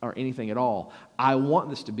or anything at all. I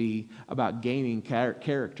want this to be about gaining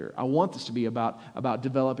character. I want this to be about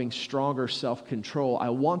developing stronger self-control. I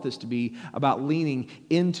want this to be about leaning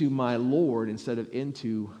into my Lord instead of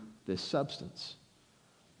into this substance.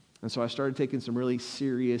 And so I started taking some really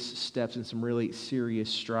serious steps and some really serious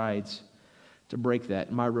strides to break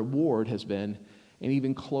that. My reward has been an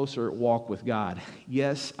even closer walk with God.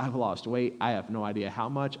 Yes, I've lost weight. I have no idea how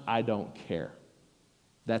much. I don't care.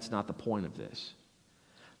 That's not the point of this.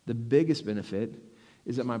 The biggest benefit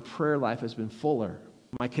is that my prayer life has been fuller.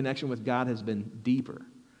 My connection with God has been deeper.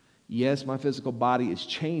 Yes, my physical body is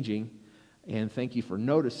changing, and thank you for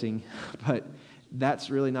noticing, but that's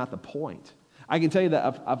really not the point. I can tell you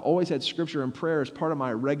that I've always had Scripture and prayer as part of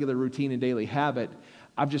my regular routine and daily habit.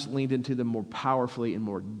 I've just leaned into them more powerfully and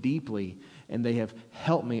more deeply, and they have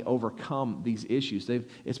helped me overcome these issues.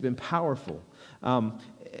 It's been powerful, and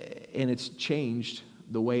it's changed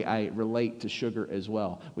the way I relate to sugar as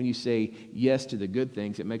well. When you say yes to the good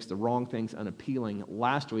things, it makes the wrong things unappealing.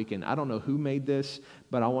 Last week, and I don't know who made this,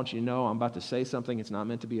 but I want you to know I'm about to say something. It's not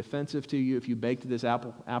meant to be offensive to you. If you baked this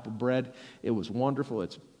apple bread, it was wonderful.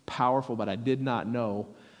 It's powerful, but I did not know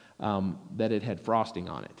that it had frosting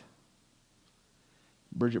on it.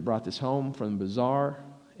 Bridget brought this home from the bazaar,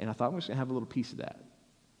 and I thought I'm just going to have a little piece of that.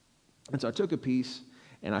 And so I took a piece,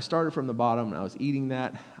 and I started from the bottom, and I was eating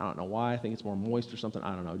that. I don't know why. I think it's more moist or something.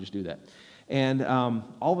 I don't know. Just do that. And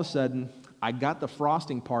all of a sudden, I got the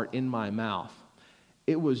frosting part in my mouth.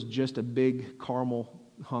 It was just a big caramel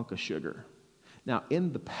hunk of sugar. Now,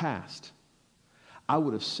 in the past, I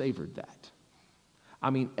would have savored that. I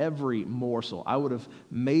mean, every morsel. I would have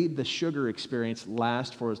made the sugar experience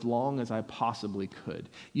last for as long as I possibly could.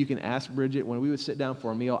 You can ask Bridget, when we would sit down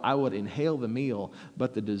for a meal, I would inhale the meal,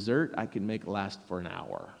 but the dessert I could make last for an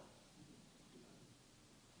hour.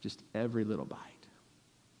 Just every little bite.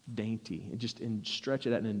 Dainty. And just stretch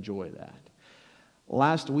it out and enjoy that.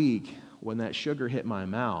 Last week, when that sugar hit my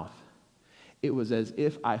mouth, it was as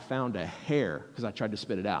if I found a hair because I tried to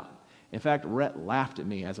spit it out. In fact, Rhett laughed at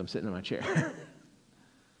me as I'm sitting in my chair.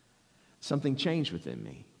 Something changed within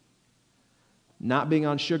me. Not being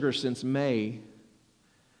on sugar since May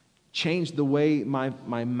changed the way my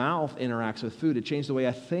mouth interacts with food. It changed the way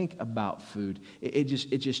I think about food. It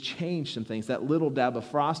just changed some things. That little dab of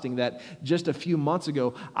frosting that just a few months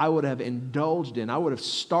ago I would have indulged in. I would have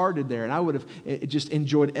started there, and I would have just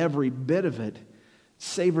enjoyed every bit of it,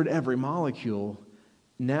 savored every molecule.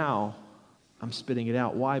 Now I'm spitting it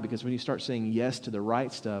out. Why? Because when you start saying yes to the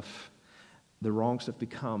right stuff, the wrong stuff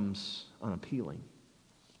becomes unappealing.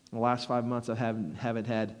 In the last 5 months, I haven't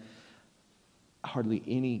had hardly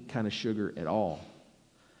any kind of sugar at all.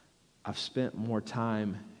 I've spent more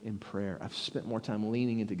time in prayer. I've spent more time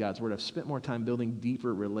leaning into God's Word. I've spent more time building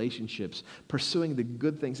deeper relationships, pursuing the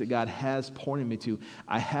good things that God has pointed me to.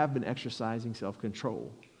 I have been exercising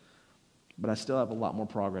self-control, but I still have a lot more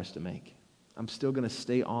progress to make. I'm still going to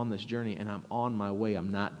stay on this journey, and I'm on my way.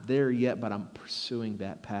 I'm not there yet, but I'm pursuing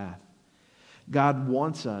that path. God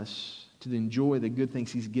wants us to enjoy the good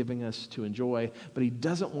things he's giving us to enjoy, but he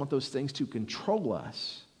doesn't want those things to control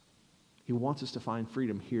us. He wants us to find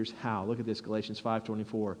freedom. Here's how. Look at this, Galatians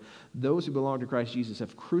 5:24. Those who belong to Christ Jesus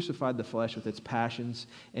have crucified the flesh with its passions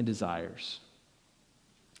and desires.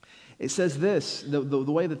 It says this, the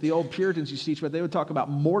way that the old Puritans used to teach about, they would talk about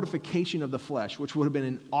mortification of the flesh, which would have been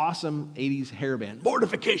an awesome 80s hairband.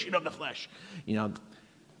 Mortification of the flesh. You know.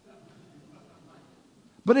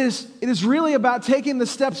 But it is really about taking the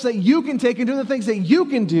steps that you can take and doing the things that you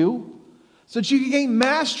can do so that you can gain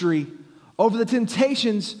mastery over the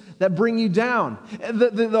temptations that bring you down.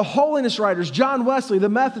 The holiness writers, John Wesley, the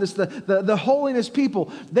Methodists, the holiness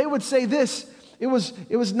people, they would say this. It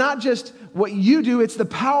was not just what you do, it's the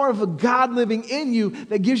power of God living in you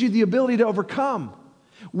that gives you the ability to overcome.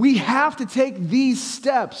 We have to take these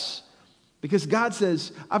steps because God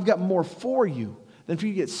says, I've got more for you than for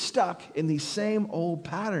you to get stuck in these same old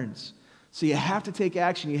patterns. So you have to take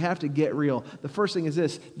action. You have to get real. The first thing is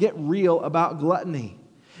this, get real about gluttony.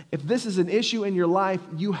 If this is an issue in your life,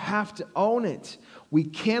 you have to own it. We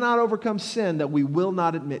cannot overcome sin that we will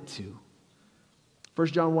not admit to. 1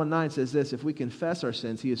 John 1:9 says this, if we confess our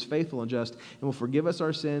sins, he is faithful and just and will forgive us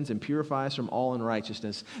our sins and purify us from all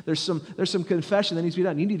unrighteousness. There's some confession that needs to be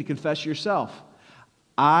done. You need to confess yourself.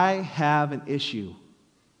 I have an issue.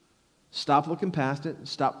 Stop looking past it.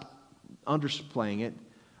 Stop underplaying it.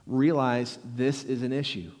 Realize this is an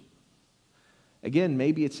issue. Again,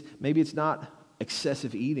 maybe it's not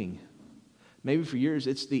excessive eating. Maybe for yours,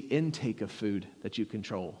 it's the intake of food that you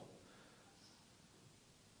control.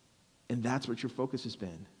 And that's what your focus has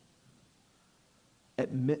been.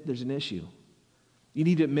 Admit there's an issue. You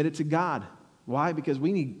need to admit it to God. Why? Because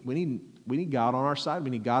we need God on our side. We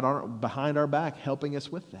need God behind our back helping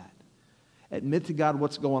us with that. Admit to God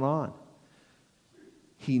what's going on.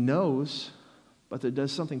 He knows, but there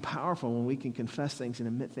does something powerful when we can confess things and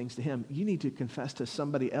admit things to him. You need to confess to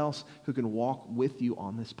somebody else who can walk with you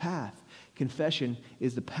on this path. Confession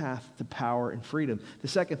is the path to power and freedom. The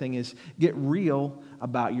second thing is get real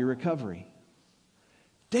about your recovery.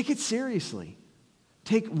 Take it seriously.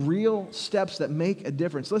 Take real steps that make a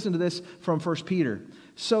difference. Listen to this from 1 Peter.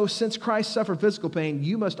 So since Christ suffered physical pain,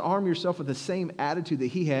 you must arm yourself with the same attitude that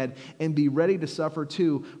he had and be ready to suffer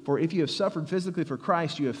too. For if you have suffered physically for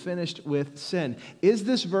Christ, you have finished with sin. Is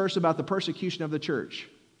this verse about the persecution of the church?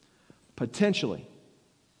 Potentially.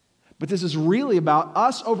 But this is really about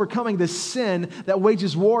us overcoming the sin that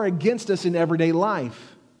wages war against us in everyday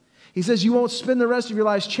life. He says you won't spend the rest of your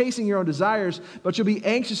lives chasing your own desires, but you'll be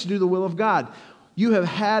anxious to do the will of God. You have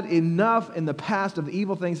had enough in the past of the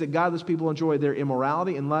evil things that godless people enjoy, their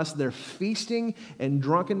immorality and lust, their feasting and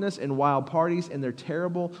drunkenness and wild parties, and their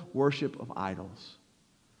terrible worship of idols.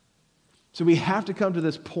 So we have to come to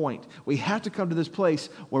this point. We have to come to this place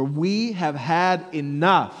where we have had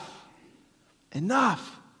enough.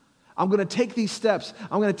 Enough. I'm going to take these steps.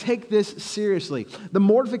 I'm going to take this seriously. The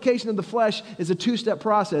mortification of the flesh is a two-step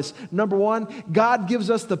process. Number one, God gives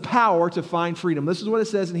us the power to find freedom. This is what it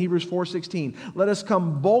says in Hebrews 4:16. Let us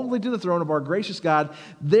come boldly to the throne of our gracious God.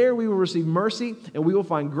 There we will receive mercy, and we will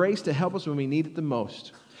find grace to help us when we need it the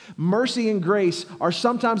most. Mercy and grace are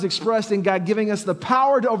sometimes expressed in God giving us the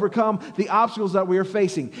power to overcome the obstacles that we are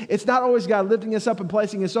facing. It's not always God lifting us up and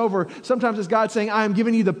placing us over. Sometimes it's God saying, I am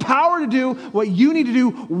giving you the power to do what you need to do.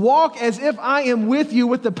 Walk as if I am with you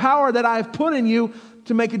with the power that I have put in you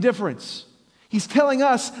to make a difference. He's telling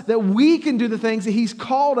us that we can do the things that he's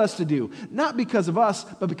called us to do, not because of us,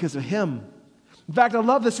 but because of him. In fact, I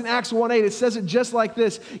love this in Acts 1:8. It says it just like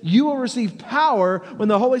this. You will receive power when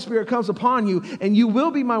the Holy Spirit comes upon you, and you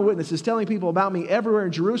will be my witnesses, telling people about me everywhere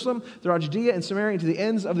in Jerusalem, throughout Judea and Samaria, and to the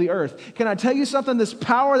ends of the earth. Can I tell you something? This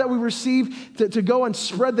power that we receive to go and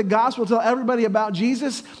spread the gospel, tell everybody about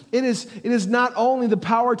Jesus, it is not only the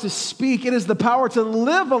power to speak, it is the power to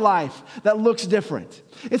live a life that looks different.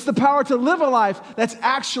 It's the power to live a life that's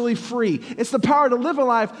actually free. It's the power to live a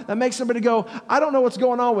life that makes somebody go, I don't know what's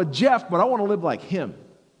going on with Jeff, but I want to live like him.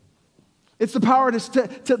 It's the power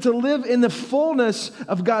to live in the fullness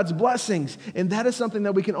of God's blessings. And that is something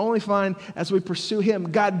that we can only find as we pursue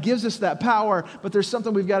him. God gives us that power, but there's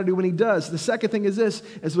something we've got to do when he does. The second thing is this,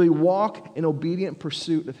 as we walk in obedient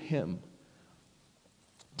pursuit of him.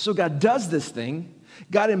 So God does this thing.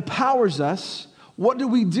 God empowers us. What do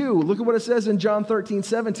we do? Look at what it says in John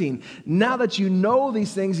 13:17. Now that you know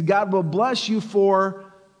these things, God will bless you for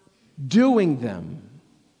doing them.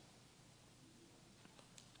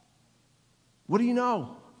 What do you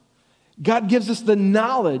know? God gives us the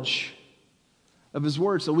knowledge of his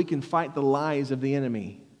word so we can fight the lies of the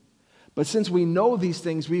enemy. But since we know these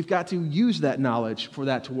things, we've got to use that knowledge for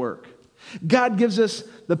that to work. God gives us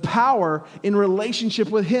the power in relationship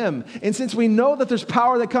with Him. And since we know that there's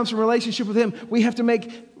power that comes from relationship with Him, we have to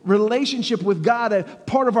make relationship with God a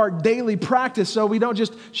part of our daily practice, so we don't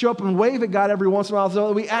just show up and wave at God every once in a while, so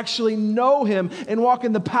that we actually know Him and walk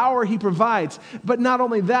in the power He provides. But not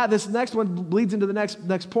only that, this next one leads into the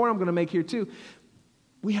next point I'm going to make here too.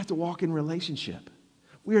 We have to walk in relationship.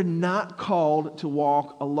 We are not called to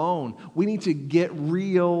walk alone. We need to get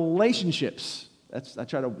real relationships. I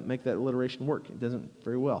try to make that alliteration work. It doesn't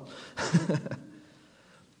very well.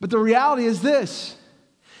 But the reality is this.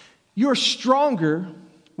 You're stronger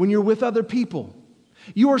when you're with other people.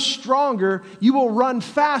 You are stronger. You will run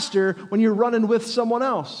faster when you're running with someone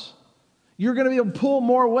else. You're going to be able to pull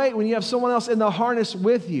more weight when you have someone else in the harness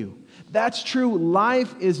with you. That's true.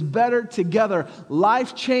 Life is better together.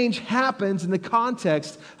 Life change happens in the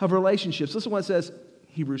context of relationships. Listen to what it says,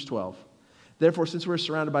 Hebrews 12. Therefore, since we're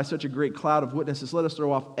surrounded by such a great cloud of witnesses, let us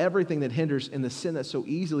throw off everything that hinders and the sin that so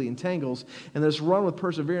easily entangles, and let us run with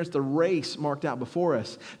perseverance the race marked out before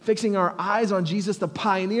us, fixing our eyes on Jesus, the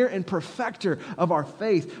pioneer and perfecter of our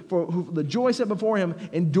faith, for who the joy set before him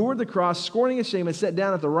endured the cross, scorning its shame, and sat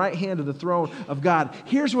down at the right hand of the throne of God.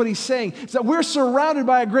 Here's what he's saying, is that we're surrounded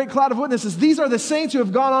by a great cloud of witnesses. These are the saints who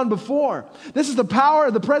have gone on before. This is the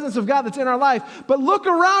power, the presence of God that's in our life. But look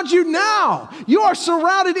around you now. You are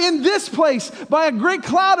surrounded in this place by a great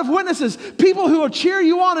cloud of witnesses, people who will cheer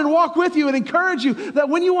you on and walk with you and encourage you, that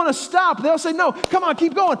when you want to stop, they'll say, no, come on,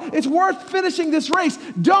 keep going. It's worth finishing this race.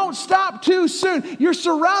 Don't stop too soon. You're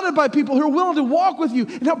surrounded by people who are willing to walk with you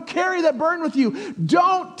and help carry that burden with you.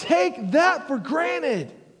 Don't take that for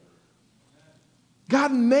granted.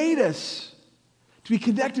 God made us to be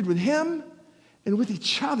connected with Him and with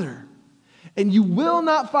each other. And you will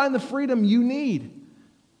not find the freedom you need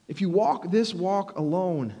if you walk this walk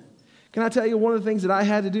alone. Can I tell you one of the things that I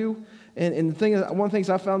had to do, and one of the things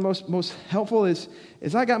I found most helpful is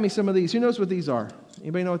I got me some of these. Who knows what these are?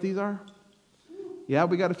 Anybody know what these are? Yeah,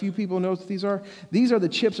 we got a few people who know what these are. These are the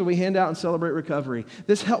chips that we hand out and celebrate recovery.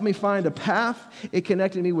 This helped me find a path. It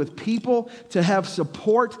connected me with people to have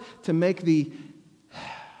support, to make the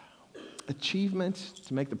achievement,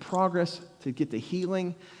 to make the progress, to get the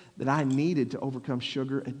healing that I needed to overcome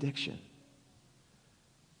sugar addiction.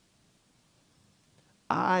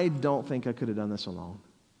 I don't think I could have done this alone.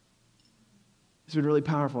 It's been really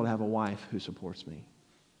powerful to have a wife who supports me.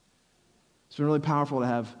 It's been really powerful to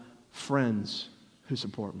have friends who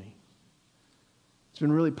support me. It's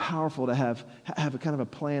been really powerful to have a kind of a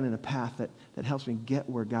plan and a path that helps me get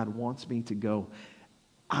where God wants me to go.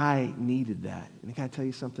 I needed that. And can I tell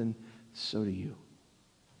you something? So do you.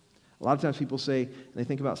 A lot of times people say, and they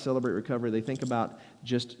think about Celebrate Recovery, they think about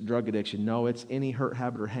just drug addiction. No, it's any hurt,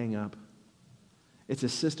 habit, or hang up. It's a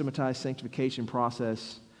systematized sanctification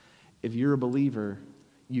process. If you're a believer,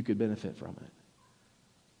 you could benefit from it.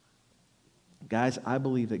 Guys, I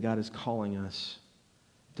believe that God is calling us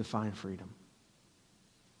to find freedom,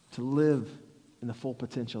 to live in the full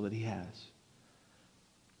potential that He has.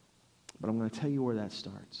 But I'm going to tell you where that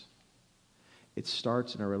starts. It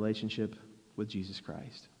starts in our relationship with Jesus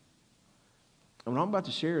Christ. And what I'm about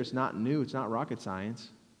to share is not new. It's not rocket science.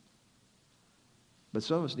 But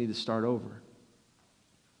some of us need to start over.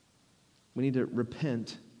 We need to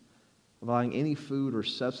repent of allowing any food or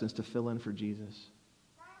substance to fill in for Jesus.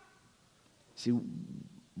 See,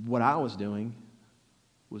 what I was doing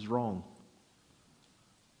was wrong.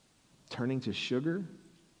 Turning to sugar,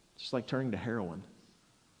 just like turning to heroin.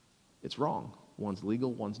 It's wrong. One's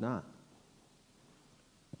legal, one's not.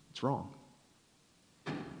 It's wrong.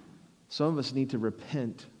 Some of us need to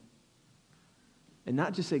repent and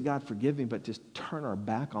not just say, God, forgive me, but just turn our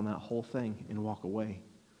back on that whole thing and walk away.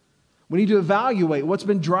 We need to evaluate what's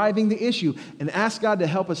been driving the issue and ask God to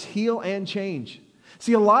help us heal and change.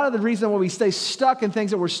 See, a lot of the reason why we stay stuck in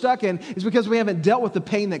things that we're stuck in is because we haven't dealt with the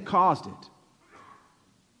pain that caused it.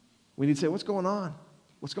 We need to say, what's going on?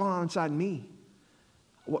 What's going on inside me?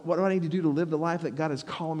 What do I need to do to live the life that God is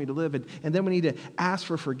calling me to live? And then we need to ask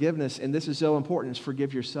for forgiveness, and this is so important, is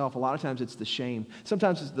forgive yourself. A lot of times it's the shame.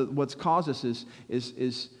 Sometimes it's what's caused us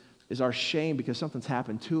is our shame because something's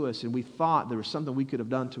happened to us and we thought there was something we could have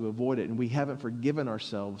done to avoid it, and we haven't forgiven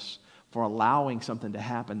ourselves for allowing something to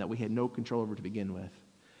happen that we had no control over to begin with.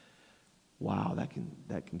 Wow, that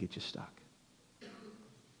can get you stuck.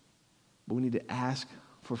 But we need to ask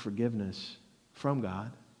for forgiveness from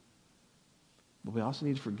God, but we also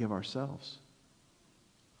need to forgive ourselves.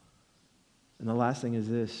 And the last thing is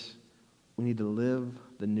this. We need to live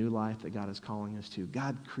the new life that God is calling us to.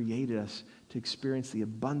 God created us to experience the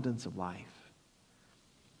abundance of life.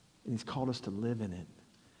 And He's called us to live in it.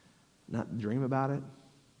 not dream about it,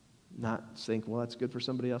 not think, well, that's good for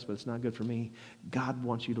somebody else, but it's not good for me. God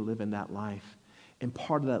wants you to live in that life. And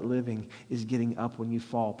part of that living is getting up when you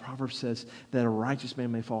fall. Proverbs says that a righteous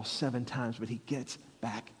man may fall 7 times, but he gets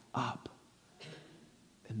back up.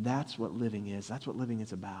 And that's what living is. That's what living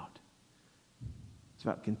is about. It's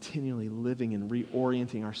about continually living and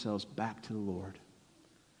reorienting ourselves back to the Lord.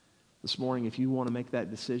 This morning, if you want to make that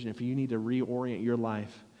decision, if you need to reorient your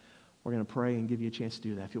life, we're going to pray and give you a chance to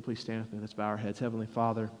do that. If you'll please stand with me, let's bow our heads. Heavenly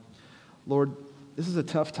Father, Lord, this is a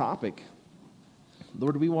tough topic.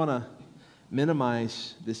 Lord, we want to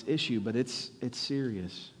minimize this issue, but it's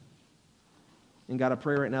serious. And God, I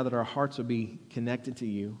pray right now that our hearts will be connected to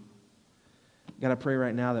you. God, I pray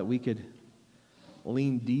right now that we could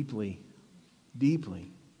lean deeply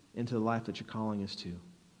into the life that you're calling us to.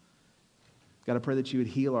 God, I pray that you would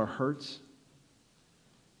heal our hurts.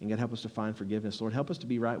 And God, help us to find forgiveness. Lord, help us to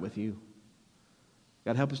be right with you.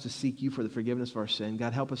 God, help us to seek you for the forgiveness of our sin.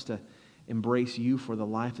 God, help us to embrace you for the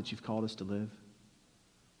life that you've called us to live.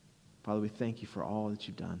 Father, we thank you for all that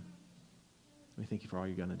you've done. We thank you for all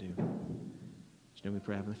you're going to do. In your name we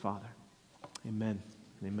pray, Heavenly Father. Amen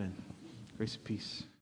and amen. Grace and peace.